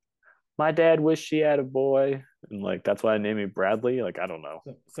scene, like my dad wished she had a boy, and like that's why I named me Bradley. Like I don't know.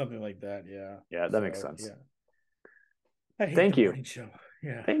 Something like that. Yeah. Yeah, that makes sense. Yeah. I hate Thank the you. morning show.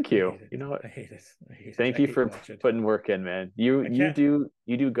 Yeah. Thank I you. hate it. You know what? I hate it. I hate it. Thank I you hate for watch it. putting work in, man. You can't-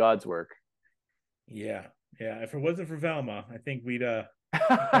 do God's work. Yeah. Yeah. If it wasn't for Velma, I think we'd have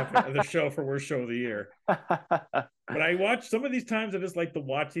the show for worst show of the year. But I watch some of these times. I just like to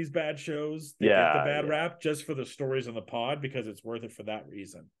watch these bad shows that get the bad rap just for the stories on the pod because it's worth it for that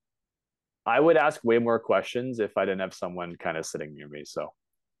reason. I would ask way more questions if I didn't have someone kind of sitting near me. So,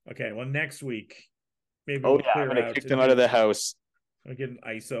 okay, well, next week maybe I'm clear gonna out kick them out of the house. I'll get an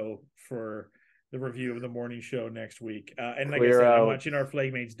ISO for the review of the morning show next week. And like Clear I said, out. I'm watching Our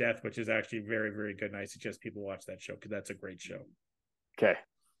Flagmate's Death, which is actually very, very good. And I suggest people watch that show because that's a great show. Okay,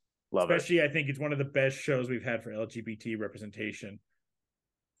 love Especially, it. I think it's one of the best shows we've had for LGBT representation.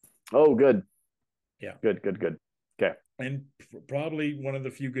 Oh, good. Yeah, good. Okay, and probably one of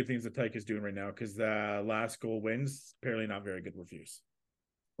the few good things that Tyke is doing right now because the Last Goal Wins apparently not very good reviews.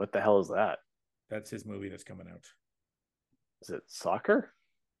 what the hell is that? That's his movie that's coming out. Is it soccer?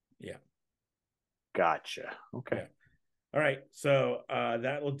 Yeah. Gotcha. Okay. Yeah. All right, so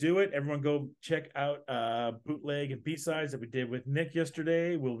that will do it. Everyone go check out Bootleg and B-Sides that we did with Nick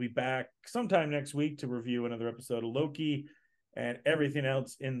yesterday. We'll be back sometime next week to review another episode of Loki and everything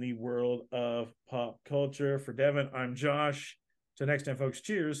else in the world of pop culture. For Devin, I'm Josh. Till next time, folks,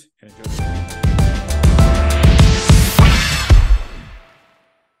 cheers and enjoy the